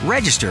click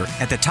register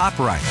at the top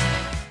right.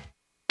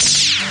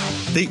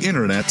 The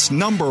Internet's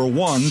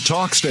 #1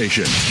 talk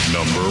station.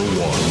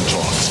 #1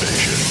 talk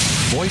station.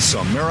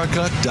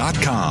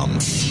 VoiceAmerica.com.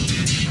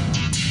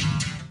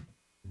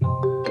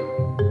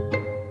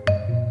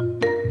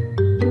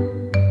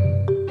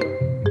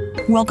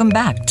 Welcome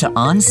back to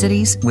On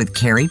Cities with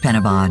Carie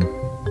Penabad.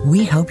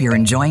 We hope you're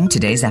enjoying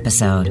today's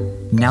episode.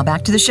 Now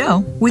back to the show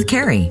with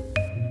Carie.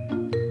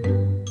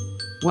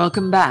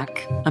 Welcome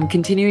back. I'm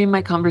continuing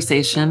my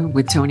conversation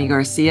with Tony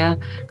Garcia,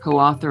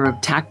 co-author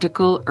of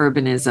Tactical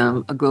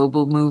Urbanism, a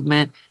global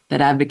movement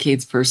that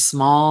advocates for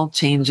small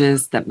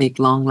changes that make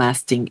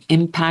long-lasting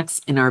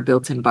impacts in our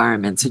built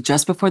environment. So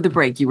just before the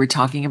break, you were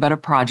talking about a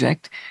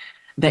project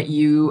that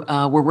you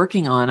were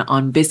working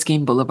on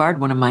Biscayne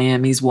Boulevard, one of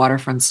Miami's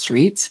waterfront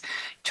streets,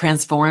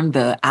 transform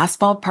the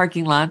asphalt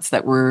parking lots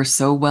that we're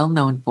so well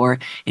known for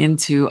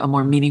into a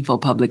more meaningful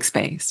public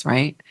space,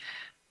 right?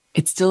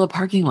 It's still a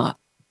parking lot.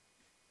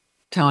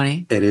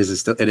 Tony? It is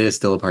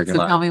still a parking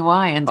lot. So tell me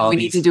why. And do we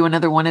need to do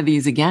another one of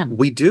these again?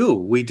 We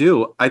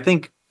do. I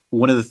think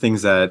one of the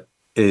things that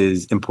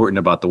is important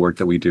about the work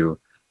that we do,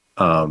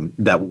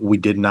 that we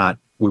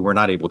were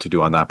not able to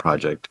do on that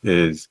project,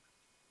 is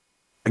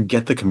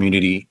get the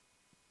community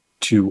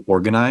to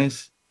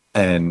organize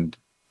and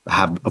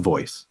have a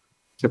voice.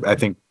 So I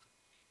think,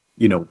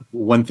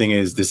 one thing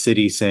is the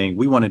city saying,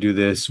 we want to do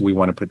this, we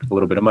want to put a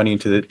little bit of money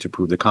into it to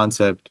prove the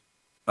concept.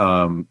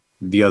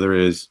 The other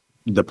is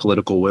the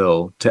political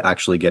will to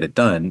actually get it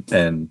done,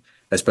 and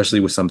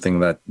especially with something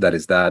that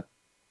is that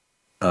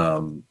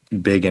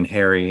big and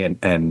hairy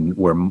and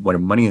where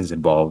money is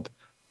involved,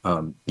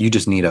 you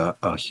just need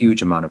a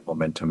huge amount of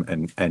momentum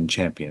and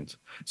champions.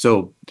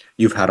 So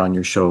you've had on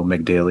your show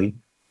Meg Daly,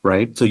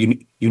 right? So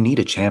you need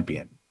a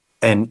champion,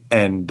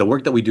 and the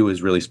work that we do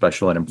is really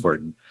special and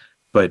important.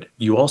 But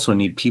you also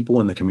need people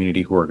in the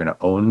community who are going to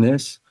own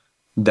this,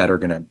 that are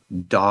going to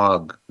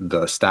dog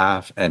the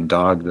staff and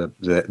dog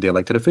the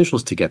elected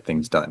officials to get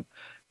things done.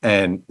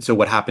 And so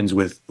what happens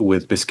with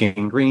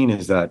Biscayne Green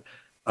is that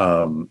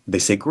They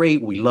say,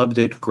 great, we loved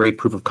it, great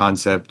proof of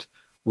concept.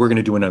 We're going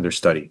to do another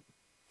study.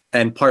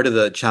 And part of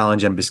the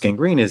challenge on Biscayne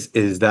Green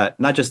is that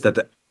not just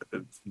that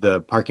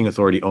the parking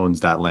authority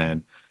owns that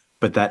land,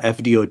 but that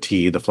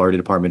FDOT, the Florida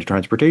Department of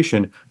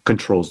Transportation,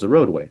 controls the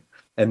roadway.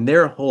 And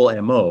their whole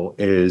MO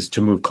is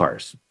to move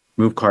cars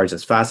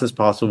as fast as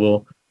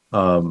possible,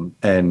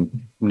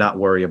 and not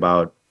worry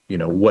about,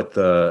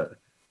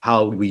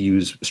 how we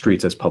use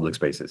streets as public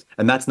spaces.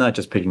 And that's not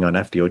just picking on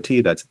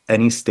FDOT, that's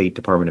any state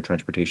Department of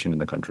Transportation in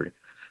the country.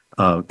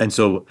 And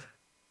so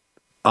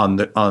on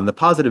the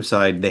positive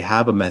side, they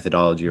have a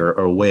methodology or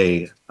a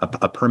way,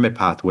 a permit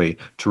pathway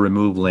to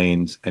remove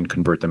lanes and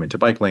convert them into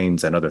bike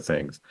lanes and other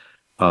things.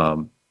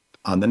 On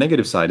the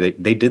negative side,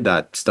 they did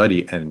that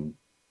study and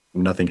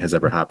nothing has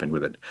ever happened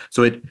with it.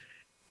 So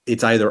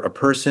it's either a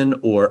person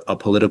or a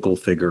political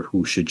figure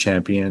who should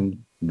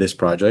champion this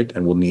project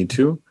and will need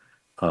to.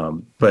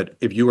 But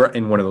if you were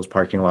in one of those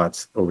parking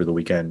lots over the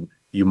weekend,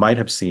 you might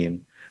have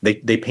seen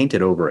they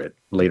painted over it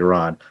later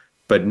on.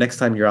 But next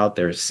time you're out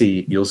there,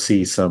 you'll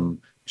see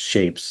some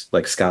shapes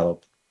like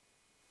scallop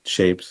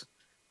shapes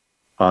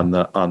in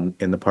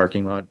the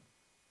parking lot,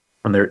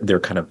 and they're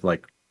kind of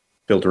like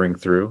filtering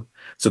through.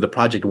 So the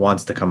project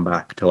wants to come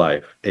back to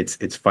life.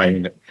 It's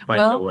finding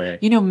a way.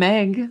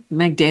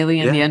 Meg Daly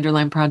and the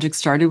Underline Project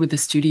started with a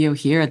studio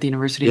here at the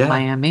University of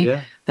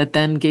Miami that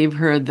then gave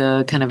her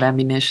the kind of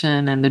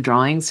ammunition and the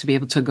drawings to be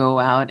able to go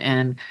out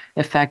and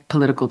affect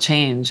political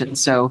change. And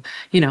so,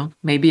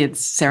 maybe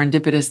it's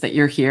serendipitous that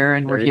you're here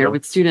and we're here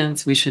with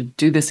students. We should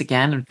do this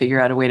again and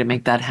figure out a way to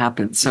make that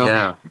happen.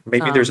 So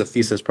maybe there's a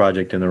thesis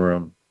project in the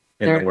room.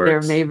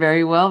 There may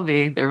very well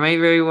be.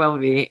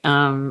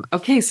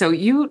 Okay, so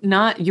you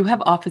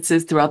have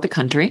offices throughout the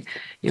country.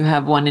 You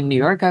have one in New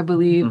York, I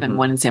believe, and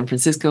one in San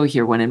Francisco,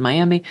 here one in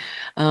Miami.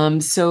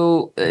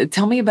 So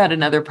tell me about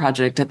another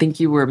project. I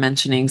think you were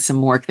mentioning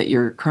some work that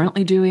you're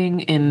currently doing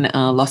in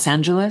Los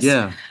Angeles.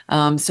 Yeah.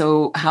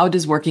 So how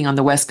does working on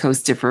the West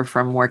Coast differ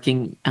from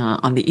working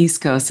on the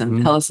East Coast?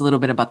 And tell us a little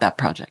bit about that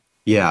project.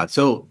 Yeah,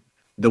 so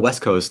the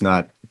West Coast,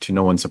 not to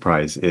no one's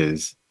surprise,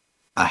 is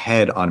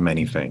ahead on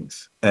many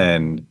things,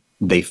 and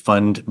they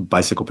fund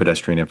bicycle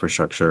pedestrian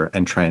infrastructure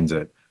and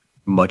transit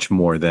much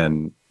more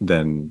than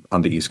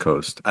on the East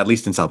Coast, at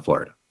least in South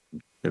Florida,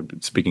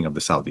 speaking of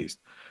the Southeast.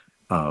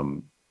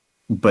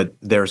 But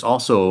there's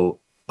also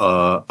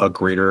a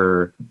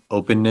greater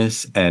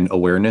openness and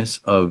awareness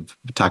of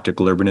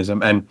tactical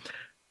urbanism. And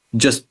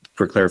just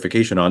for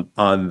clarification,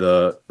 on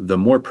the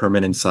more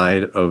permanent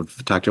side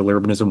of tactical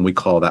urbanism, we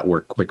call that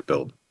work quick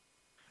build.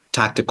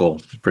 Tactical,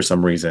 for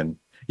some reason,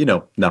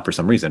 not for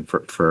some reason,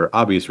 for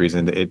obvious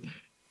reason,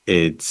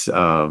 it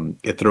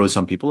throws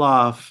some people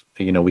off.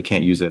 We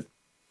can't use it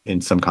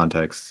in some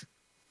contexts.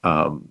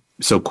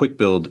 So quick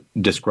build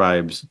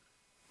describes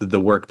the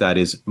work that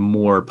is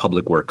more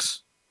public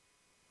works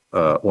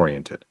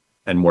oriented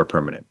and more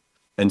permanent.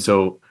 And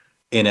so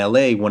in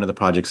LA, one of the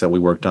projects that we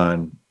worked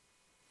on,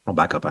 I'll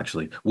back up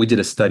actually, we did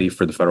a study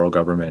for the federal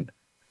government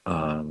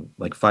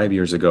like 5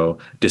 years ago,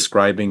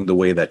 describing the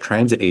way that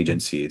transit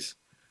agencies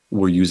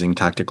were using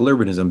tactical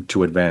urbanism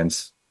to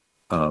advance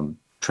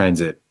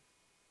transit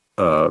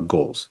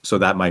goals. So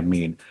that might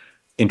mean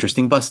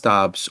interesting bus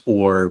stops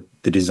or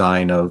the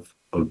design of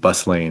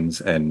bus lanes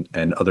and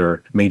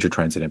other major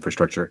transit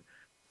infrastructure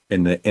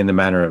in the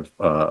manner of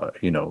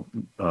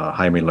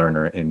Jaime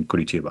Lerner in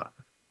Curitiba.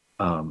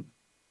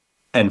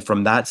 And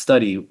from that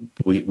study,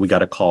 we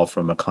got a call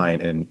from a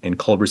client in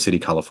Culver City,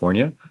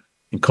 California.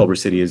 And Culver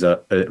City is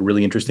a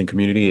really interesting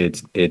community.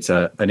 It's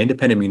an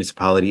independent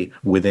municipality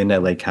within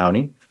LA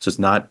County. So it's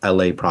not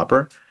LA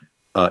proper.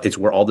 It's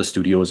where all the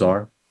studios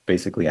are,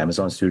 basically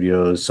Amazon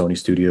Studios, Sony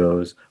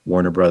Studios,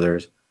 Warner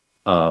Brothers.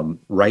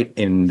 Right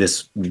in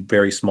this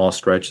very small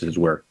stretch is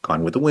where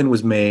Gone with the Wind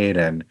was made,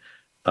 and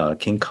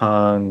King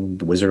Kong,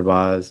 The Wizard of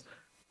Oz,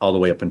 all the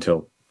way up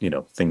until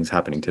things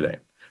happening today.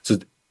 So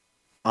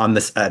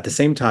at the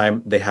same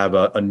time, they have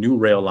a new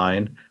rail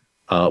line.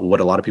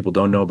 What a lot of people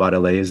don't know about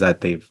LA is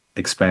that they've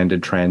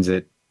expanded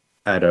transit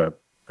at an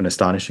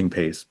astonishing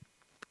pace.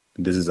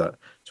 This is a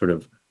sort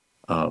of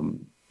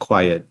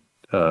quiet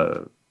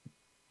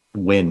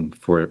win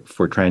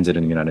for transit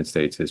in the United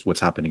States is what's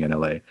happening in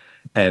LA.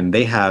 And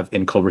they have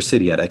in Culver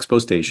City at Expo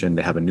Station,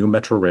 they have a new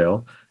metro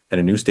rail and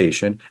a new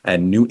station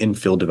and new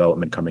infill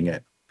development coming in.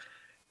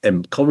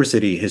 And Culver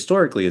City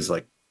historically is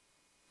like,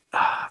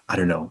 I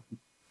don't know,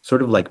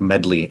 sort of like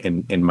Medley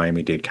in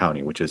Miami-Dade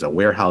County, which is a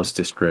warehouse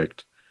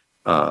district,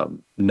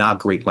 not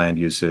great land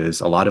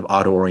uses, a lot of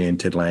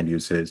auto-oriented land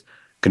uses,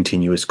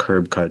 continuous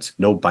curb cuts,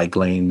 no bike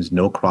lanes,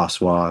 no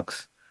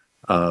crosswalks.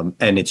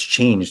 And it's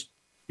changed,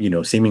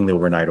 seemingly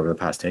overnight over the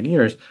past 10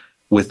 years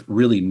with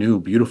really new,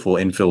 beautiful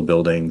infill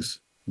buildings.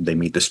 They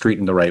meet the street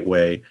in the right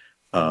way.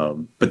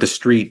 But the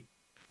street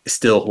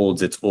still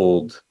holds its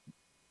old,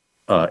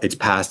 it's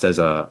passed as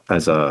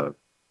a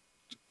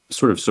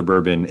sort of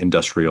suburban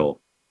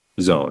industrial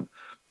zone.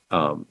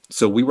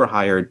 So we were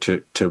hired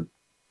to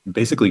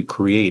basically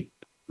create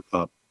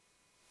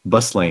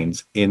bus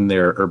lanes in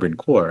their urban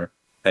core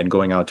and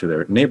going out to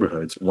their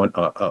neighborhoods,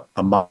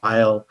 a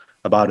mile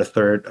about a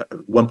third,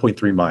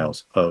 1.3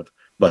 miles of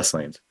bus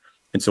lanes.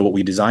 And so what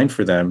we designed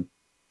for them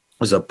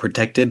was a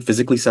protected,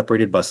 physically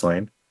separated bus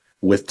lane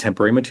with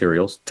temporary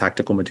materials,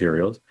 tactical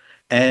materials,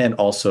 and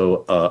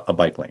also a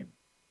bike lane.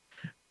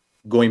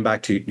 Going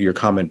back to your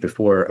comment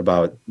before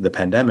about the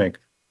pandemic,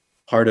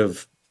 part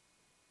of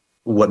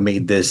what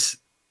made this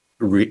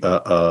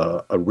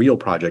a real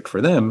project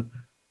for them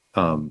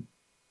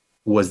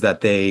was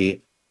that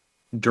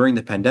during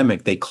the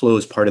pandemic, they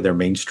closed part of their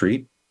main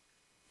street,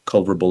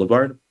 Culver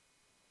Boulevard.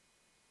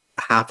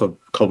 Half of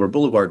Culver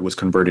Boulevard was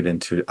converted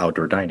into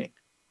outdoor dining.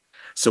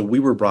 So we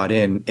were brought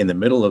in the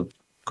middle of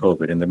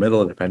COVID, in the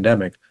middle of the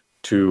pandemic,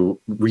 to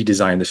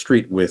redesign the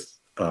street with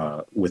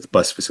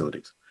bus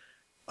facilities.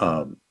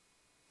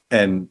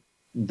 And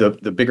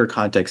the bigger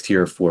context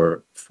here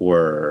for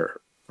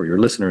your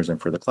listeners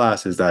and for the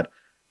class is that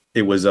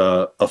it was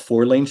a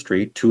 4-lane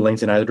street, 2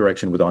 lanes in either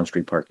direction with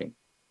on-street parking.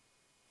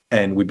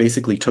 And we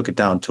basically took it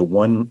down to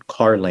 1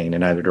 car lane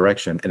in either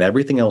direction, and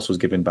everything else was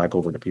given back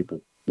over to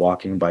people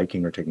walking,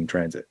 biking, or taking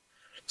transit.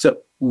 So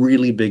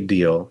really big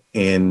deal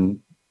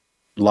in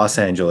Los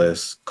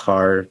Angeles,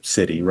 car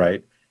city,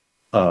 right?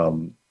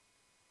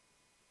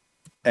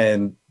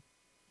 And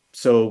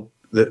so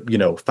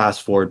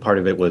fast forward, part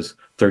of it was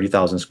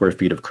 30,000 square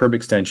feet of curb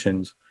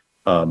extensions,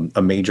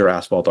 a major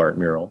asphalt art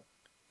mural.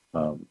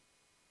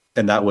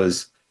 And that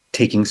was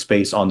taking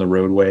space on the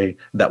roadway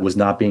that was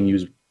not being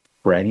used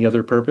for any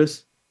other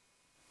purpose.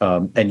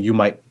 And you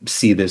might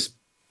see this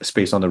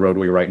space on the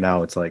roadway right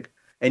now. It's like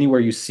anywhere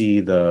you see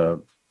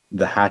the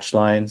hatch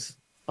lines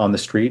on the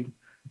street,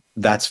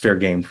 that's fair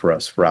game for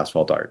us for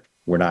asphalt art.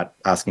 We're not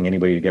asking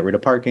anybody to get rid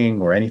of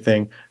parking or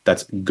anything.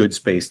 That's good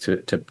space to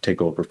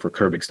take over for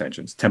curb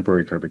extensions,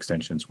 temporary curb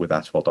extensions with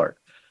asphalt art.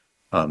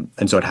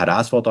 And so it had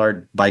asphalt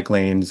art, bike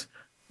lanes,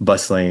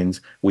 bus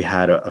lanes. We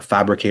had a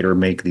fabricator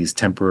make these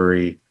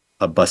temporary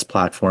bus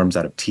platforms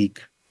out of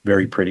teak,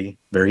 very pretty,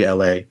 very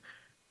LA.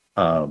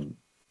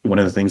 One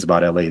of the things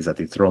about LA is that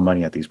they throw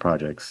money at these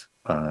projects.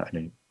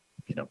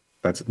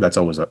 That's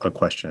always a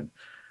question.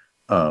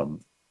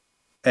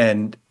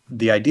 And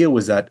the idea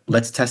was that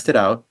let's test it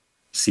out,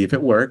 see if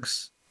it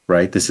works,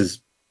 right? This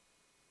is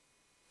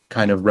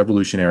kind of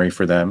revolutionary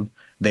for them.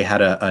 They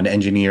had an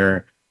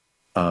engineer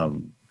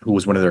who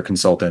was one of their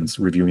consultants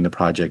reviewing the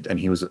project, and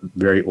he was a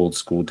very old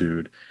school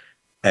dude.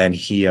 And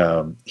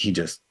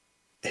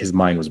his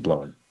mind was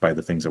blown by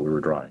the things that we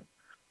were drawing.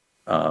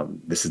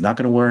 This is not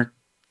going to work.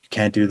 You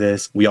can't do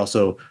this.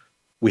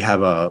 We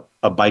have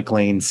a bike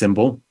lane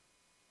symbol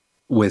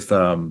with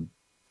a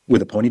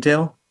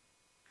ponytail.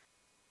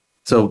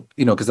 So,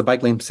 because the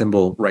bike lane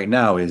symbol right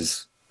now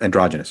is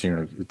androgynous,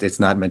 it's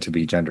not meant to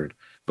be gendered,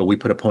 but we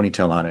put a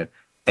ponytail on it.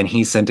 And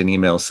he sent an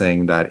email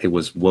saying that it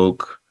was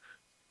woke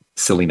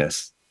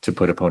silliness to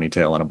put a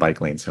ponytail on a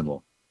bike lane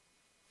symbol,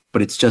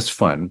 but it's just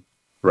fun,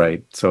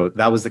 right? So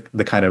that was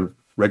the kind of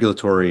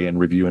regulatory and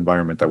review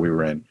environment that we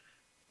were in.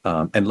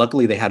 And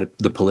luckily they had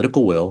the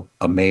political will,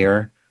 a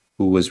mayor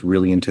who was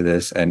really into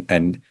this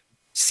and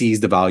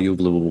sees the value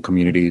of livable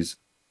communities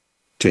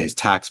to his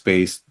tax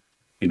base,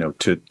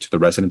 to the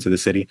residents of the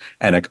city,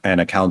 and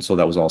a council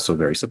that was also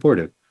very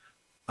supportive.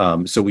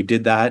 So we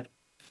did that.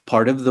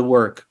 Part of the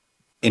work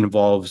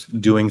involves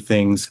doing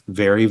things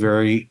very,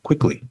 very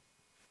quickly.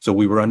 So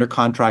we were under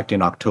contract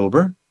in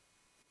October,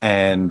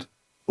 and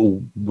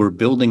we're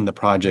building the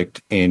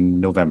project in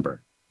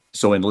November.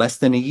 So in less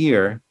than a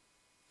year,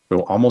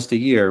 or almost a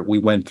year, we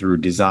went through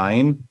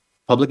design,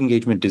 public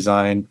engagement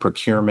design,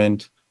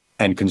 procurement,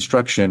 and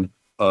construction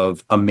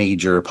of a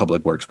major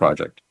public works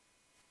project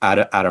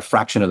at a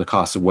fraction of the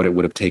cost of what it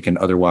would have taken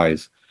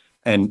otherwise.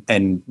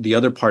 And the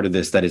other part of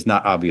this that is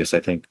not obvious, I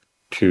think,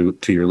 to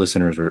your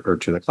listeners or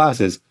to the class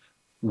is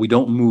we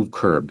don't move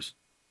curbs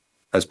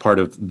as part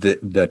of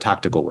the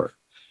tactical work.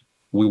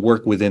 We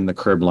work within the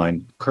curb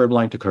line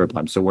to curb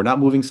line. So we're not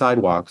moving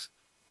sidewalks.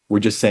 We're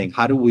just saying,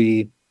 how do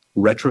we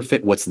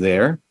retrofit what's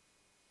there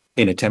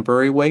in a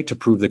temporary way to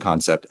prove the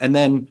concept? And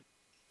then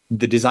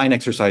the design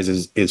exercise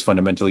is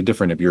fundamentally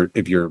different.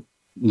 If you're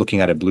looking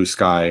at a blue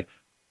sky,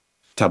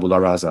 tabula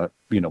rasa,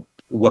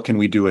 what can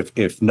we do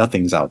if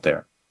nothing's out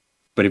there?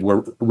 But if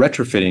we're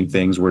retrofitting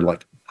things, we're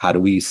like, how do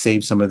we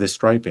save some of this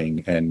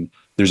striping? And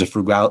there's a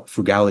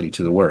frugality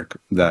to the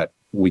work that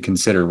we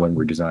consider when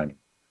we're designing.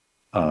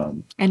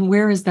 And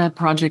where is that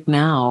project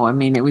now? I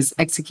mean, it was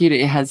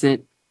executed.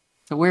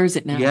 So where is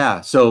it now?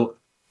 Yeah. So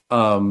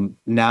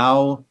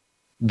now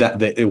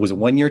that it was a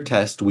 1-year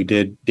test, we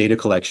did data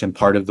collection.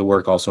 Part of the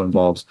work also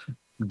involves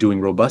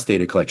doing robust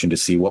data collection to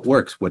see what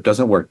works, what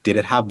doesn't work. Did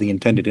it have the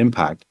intended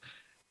impact?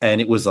 And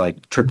it was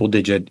like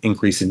triple-digit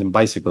increases in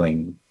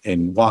bicycling,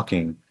 in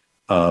walking.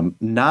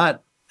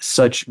 Not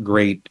such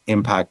great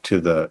impact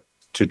to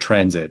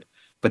transit,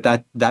 but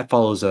that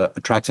follows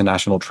tracks a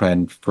national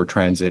trend for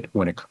transit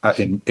when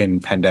in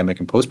pandemic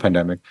and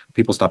post-pandemic,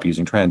 people stopped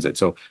using transit.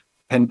 So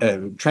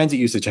transit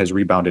usage has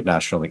rebounded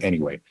nationally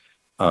anyway.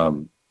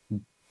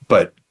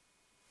 But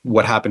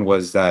what happened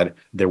was that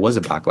there was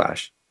a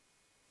backlash,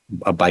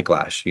 a bike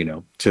lash,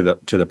 to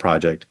the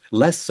project.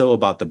 Less so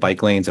about the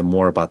bike lanes and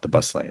more about the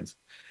bus lanes.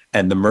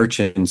 And the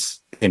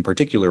merchants in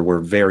particular were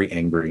very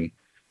angry.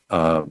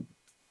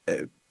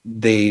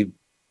 They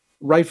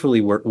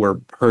rightfully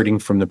were hurting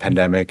from the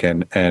pandemic,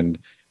 and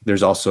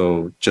there's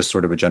also just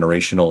sort of a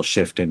generational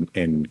shift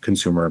in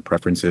consumer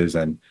preferences,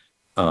 and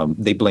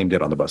they blamed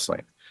it on the bus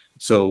lane.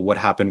 So what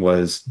happened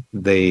was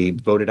they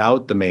voted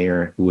out the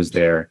mayor who was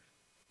there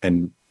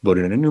and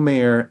voted in a new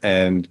mayor,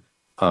 and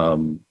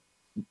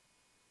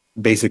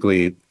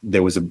basically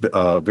there was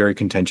a very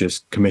contentious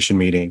commission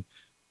meeting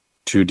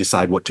to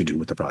decide what to do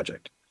with the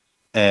project.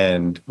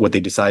 And what they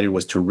decided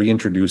was to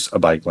reintroduce a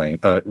bike lane,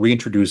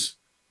 reintroduce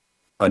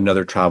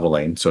another travel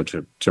lane, so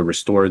to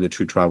restore the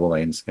two travel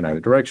lanes in either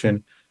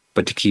direction,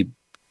 but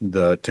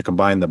to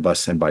combine the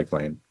bus and bike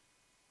lane,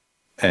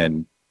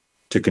 and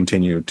to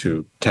continue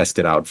to test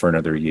it out for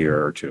another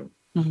year or two.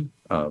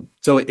 Mm-hmm.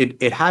 So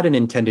it had an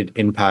intended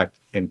impact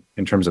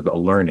in terms of the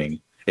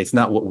learning. It's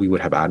not what we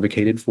would have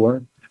advocated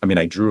for. I mean,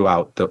 I drew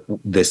out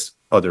this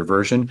other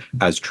version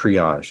as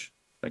triage.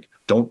 Like,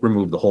 don't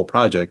remove the whole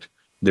project.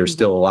 There's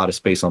still a lot of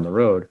space on the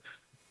road.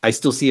 I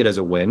still see it as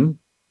a win.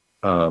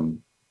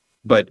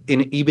 But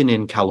even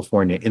in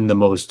California, in the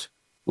most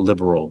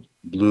liberal,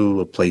 blue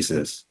of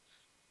places,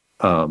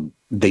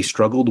 they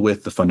struggled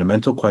with the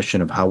fundamental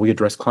question of how we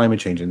address climate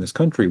change in this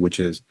country, which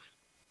is,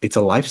 it's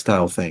a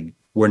lifestyle thing.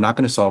 We're not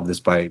going to solve this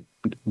by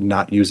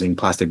not using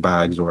plastic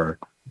bags or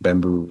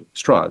bamboo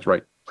straws,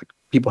 right? Like,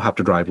 people have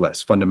to drive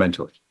less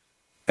fundamentally.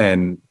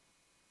 And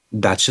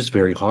that's just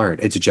very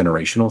hard. It's a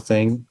generational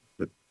thing.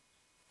 The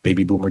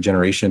baby boomer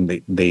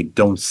generation, they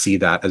don't see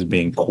that as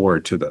being core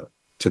to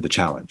the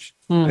challenge,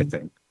 I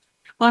think.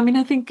 Well, I mean,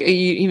 I think,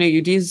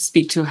 you do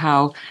speak to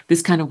how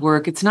this kind of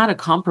work, it's not a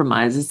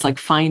compromise. It's like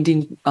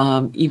finding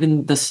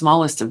even the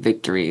smallest of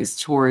victories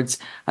towards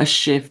a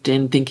shift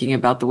in thinking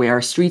about the way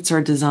our streets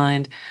are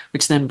designed,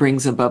 which then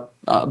brings up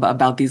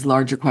about these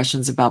larger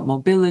questions about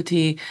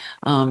mobility,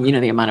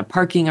 the amount of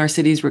parking our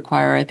cities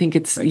require. I think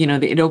it's,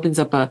 it opens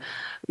up a,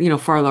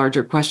 far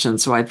larger question.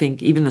 So I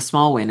think even the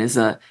small win is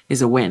a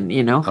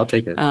win, I'll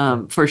take it.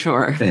 For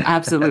sure.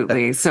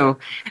 Absolutely. So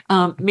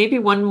maybe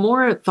one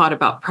more thought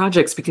about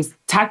projects, because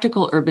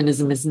tactical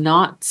urbanism is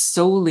not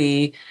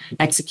solely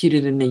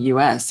executed in the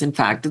US. In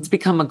fact, it's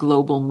become a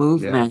global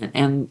movement.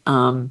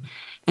 Yeah.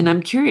 And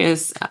I'm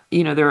curious,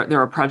 there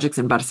are projects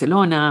in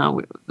Barcelona,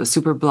 the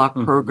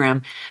Superblock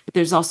program, but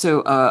there's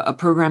also a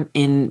program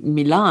in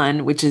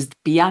Milan, which is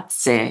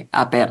Piazze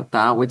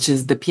Aperta, which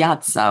is the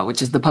piazza,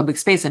 which is the public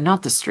space and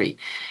not the street.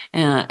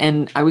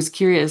 And I was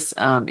curious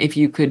if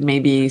you could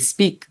maybe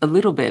speak a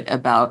little bit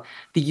about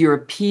the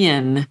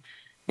European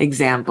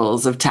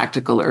examples of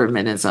tactical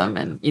urbanism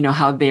and,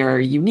 how they're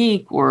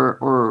unique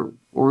or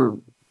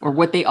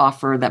what they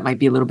offer that might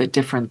be a little bit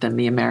different than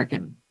the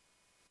American.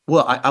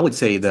 Well, I would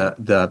say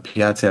the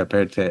Piazza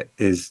Aperte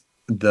is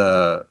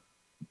the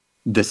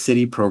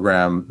city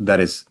program that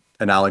is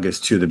analogous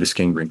to the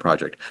Biscayne Green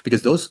Project,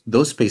 because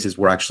those spaces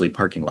were actually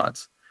parking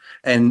lots.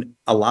 And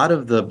a lot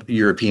of the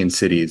European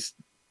cities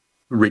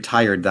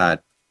retired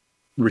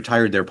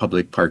their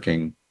public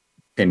parking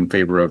in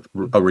favor of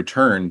a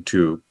return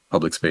to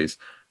public space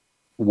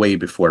way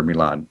before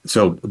Milan.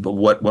 So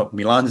what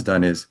Milan's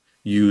done is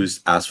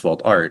use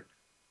asphalt art,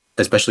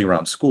 especially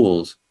around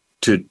schools,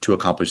 to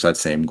accomplish that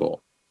same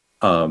goal.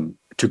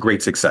 To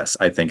great success,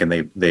 I think, and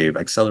they've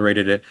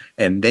accelerated it,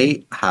 and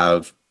they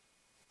have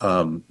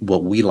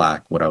what we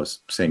lack, what I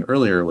was saying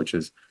earlier, which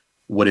is,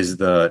 what is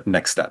the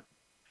next step?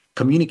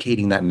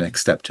 Communicating that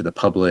next step to the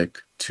public,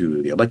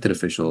 to the elected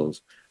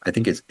officials, I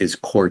think is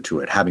core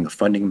to it. Having a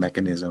funding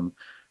mechanism,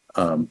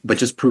 but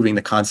just proving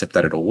the concept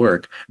that it'll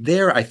work.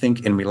 There, I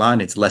think in Milan,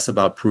 it's less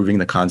about proving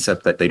the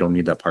concept that they don't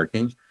need that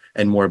parking,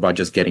 and more about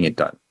just getting it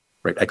done,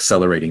 right?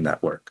 Accelerating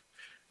that work.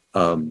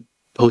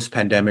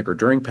 Post-pandemic or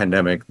during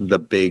pandemic, the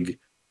big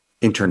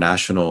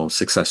international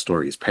success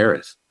story is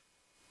Paris,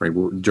 right?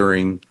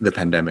 During the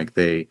pandemic,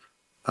 they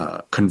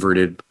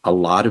converted a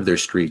lot of their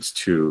streets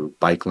to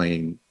bike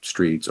lane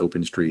streets,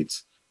 open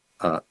streets,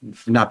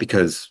 not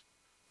because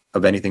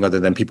of anything other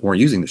than people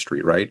weren't using the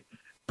street, right?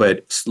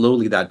 But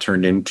slowly that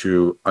turned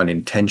into an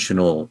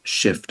intentional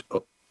shift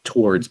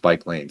towards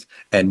bike lanes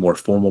and more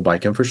formal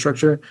bike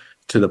infrastructure,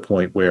 to the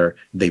point where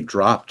they've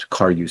dropped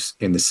car use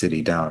in the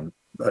city down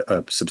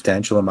a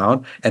substantial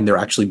amount, and they're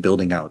actually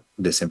building out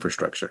this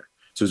infrastructure.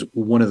 So it's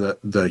one of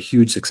the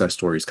huge success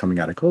stories coming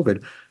out of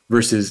COVID,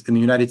 versus in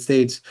the United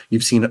States,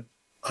 you've seen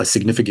a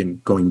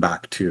significant going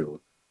back to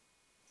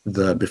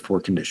the before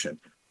condition.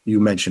 You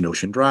mentioned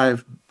Ocean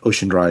Drive.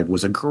 Ocean Drive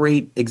was a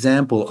great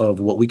example of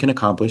what we can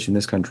accomplish in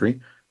this country,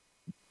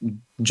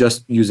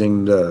 just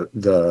using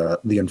the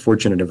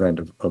unfortunate event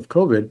of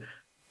COVID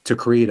to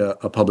create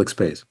a public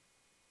space.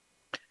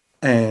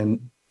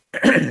 And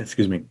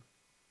excuse me.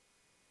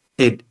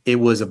 It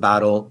was a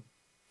battle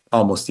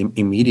almost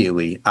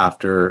immediately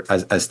after,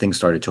 as things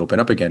started to open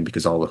up again,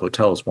 because all the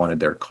hotels wanted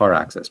their car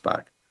access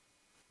back,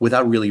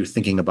 without really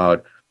thinking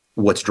about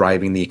what's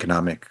driving the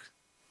economic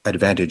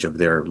advantage of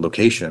their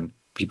location.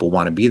 People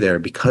want to be there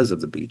because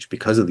of the beach,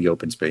 because of the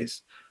open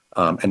space,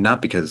 and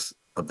not because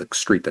the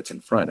street that's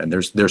in front. And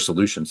there's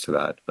solutions to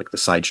that. Like the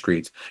side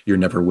streets, you're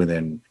never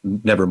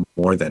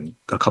more than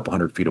a couple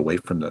hundred feet away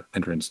from the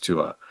entrance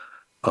to a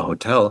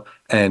hotel.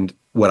 And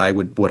what I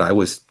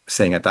was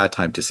saying at that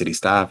time to city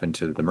staff and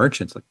to the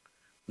merchants, like,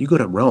 you go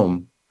to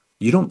Rome,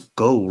 you don't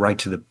go right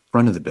to the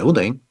front of the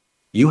building.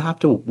 You have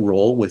to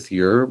roll with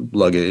your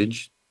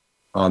luggage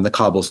on the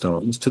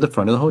cobblestones to the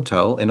front of the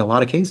hotel in a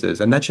lot of cases.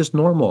 And that's just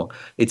normal.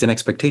 It's an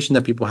expectation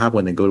that people have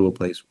when they go to a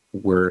place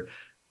where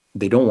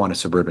they don't want a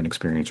suburban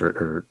experience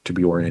or to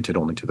be oriented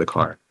only to the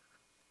car.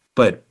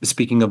 But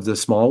speaking of the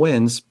small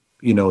wins,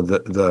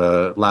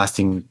 the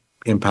lasting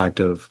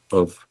impact of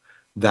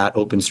that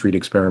open street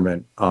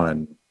experiment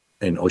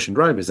in Ocean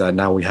Drive is that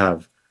now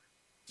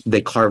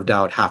they carved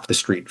out half the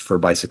street for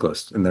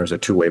bicyclists, and there's a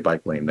 2-way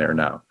bike lane there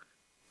now.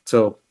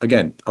 So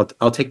again,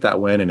 I'll take that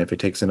win, and if it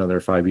takes another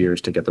 5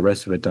 years to get the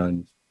rest of it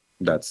done,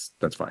 that's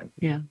fine.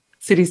 Yeah,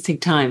 cities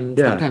take time,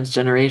 sometimes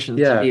generations,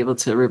 to be able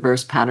to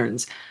reverse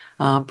patterns,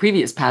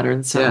 previous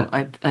patterns. So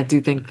I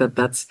do think that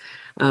that's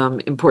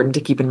important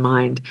to keep in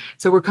mind.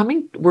 So we're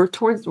coming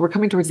towards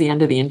the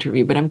end of the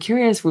interview, but I'm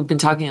curious. We've been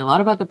talking a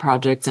lot about the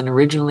projects, and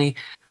originally,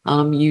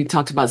 you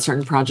talked about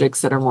certain projects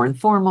that are more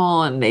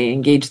informal and they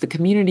engage the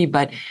community,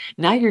 but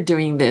now you're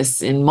doing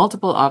this in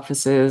multiple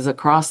offices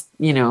across,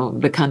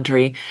 the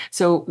country.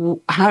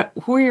 So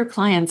who are your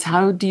clients?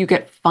 How do you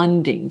get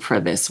funding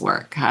for this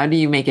work? How do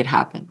you make it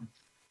happen?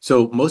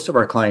 So most of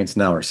our clients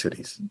now are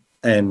cities,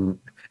 and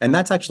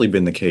that's actually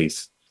been the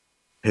case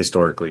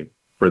historically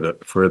for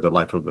the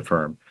life of the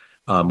firm.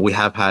 We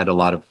have had a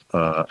lot of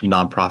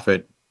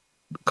nonprofit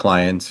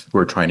clients who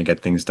are trying to get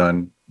things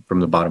done from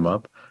the bottom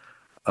up.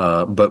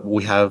 But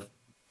we have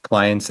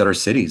clients that are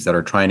cities that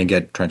are trying to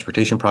get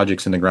transportation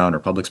projects in the ground or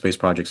public space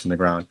projects in the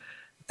ground,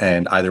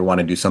 and either want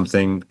to do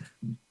something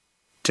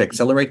to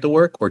accelerate the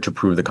work or to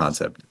prove the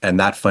concept. And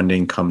that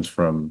funding comes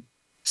from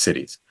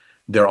cities.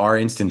 There are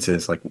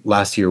instances, like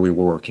last year we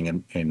were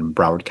working in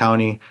Broward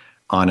County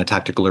on a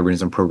tactical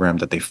urbanism program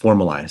that they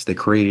formalized. They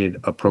created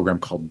a program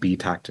called Be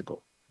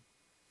Tactical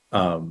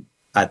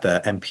at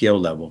the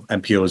MPO level.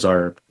 MPOs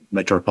are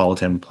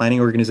metropolitan planning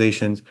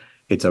organizations.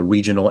 It's a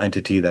regional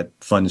entity that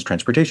funds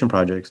transportation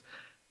projects.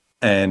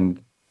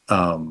 And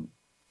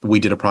we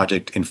did a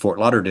project in Fort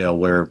Lauderdale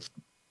where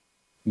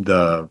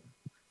the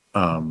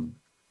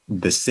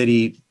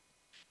city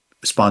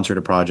sponsored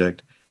a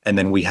project, and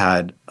then we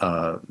had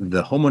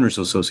the homeowners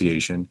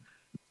association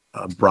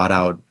brought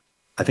out,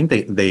 I think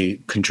they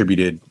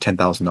contributed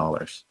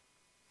 $10,000.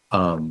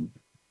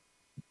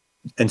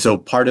 And so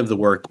part of the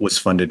work was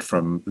funded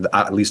from,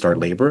 at least our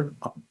labor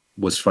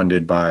was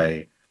funded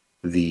by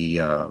the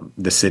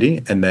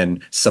city, and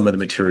then some of the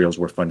materials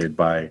were funded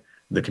by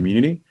the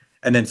community,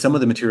 and then some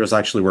of the materials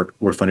actually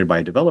were funded by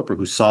a developer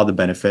who saw the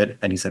benefit,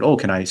 and he said, "Oh,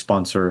 can I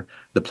sponsor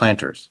the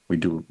planters? We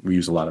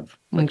use a lot of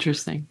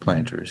interesting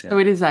planters." So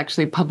it is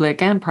actually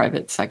public and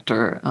private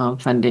sector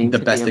funding. The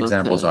best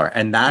examples are,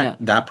 and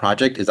that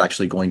project is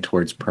actually going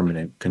towards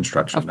permanent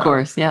construction. Of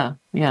course, yeah.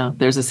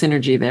 There's a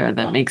synergy there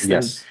that makes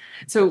them.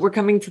 So we're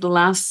coming to the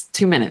last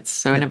 2 minutes.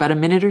 So in about a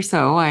minute or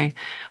so, I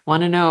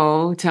want to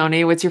know,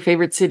 Tony, what's your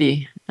favorite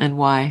city and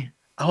why?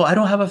 Oh, I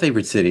don't have a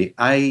favorite city.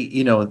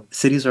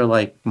 Cities are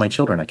like my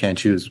children. I can't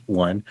choose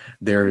one.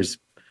 There's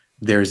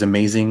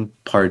amazing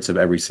parts of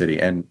every city.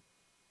 And,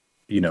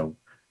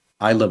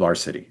 I love our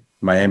city.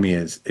 Miami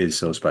is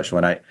so special.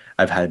 And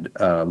I've had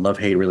a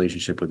love-hate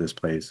relationship with this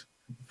place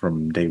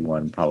from day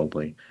one,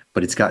 probably.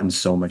 But it's gotten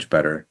so much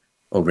better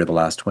over the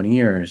last 20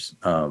 years,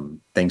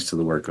 thanks to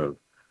the work of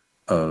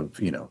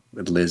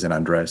Liz and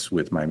Andres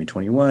with Miami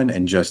 21,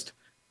 and it's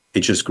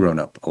just grown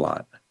up a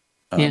lot.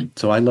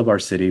 So I love our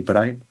city, but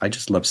I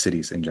just love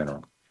cities in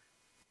general.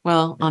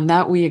 Well, on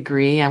that we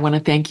agree. I want to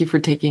thank you for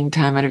taking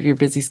time out of your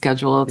busy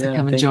schedule to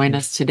come and join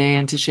us today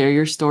and to share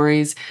your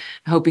stories,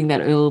 hoping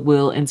that it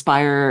will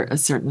inspire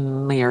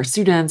certainly our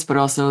students, but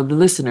also the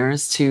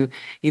listeners to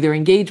either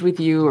engage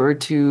with you or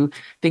to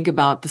think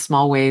about the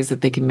small ways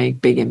that they can make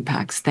big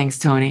impacts. Thanks,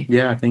 Tony.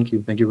 Yeah, thank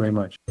you. Thank you very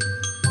much.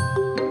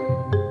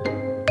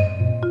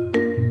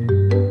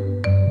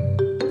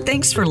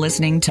 Thanks for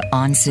listening to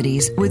On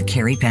Cities with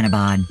Carie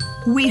Penabad.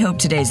 We hope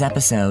today's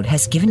episode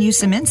has given you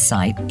some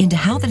insight into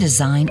how the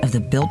design of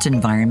the built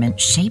environment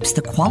shapes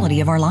the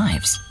quality of our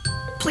lives.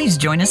 Please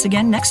join us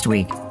again next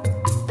week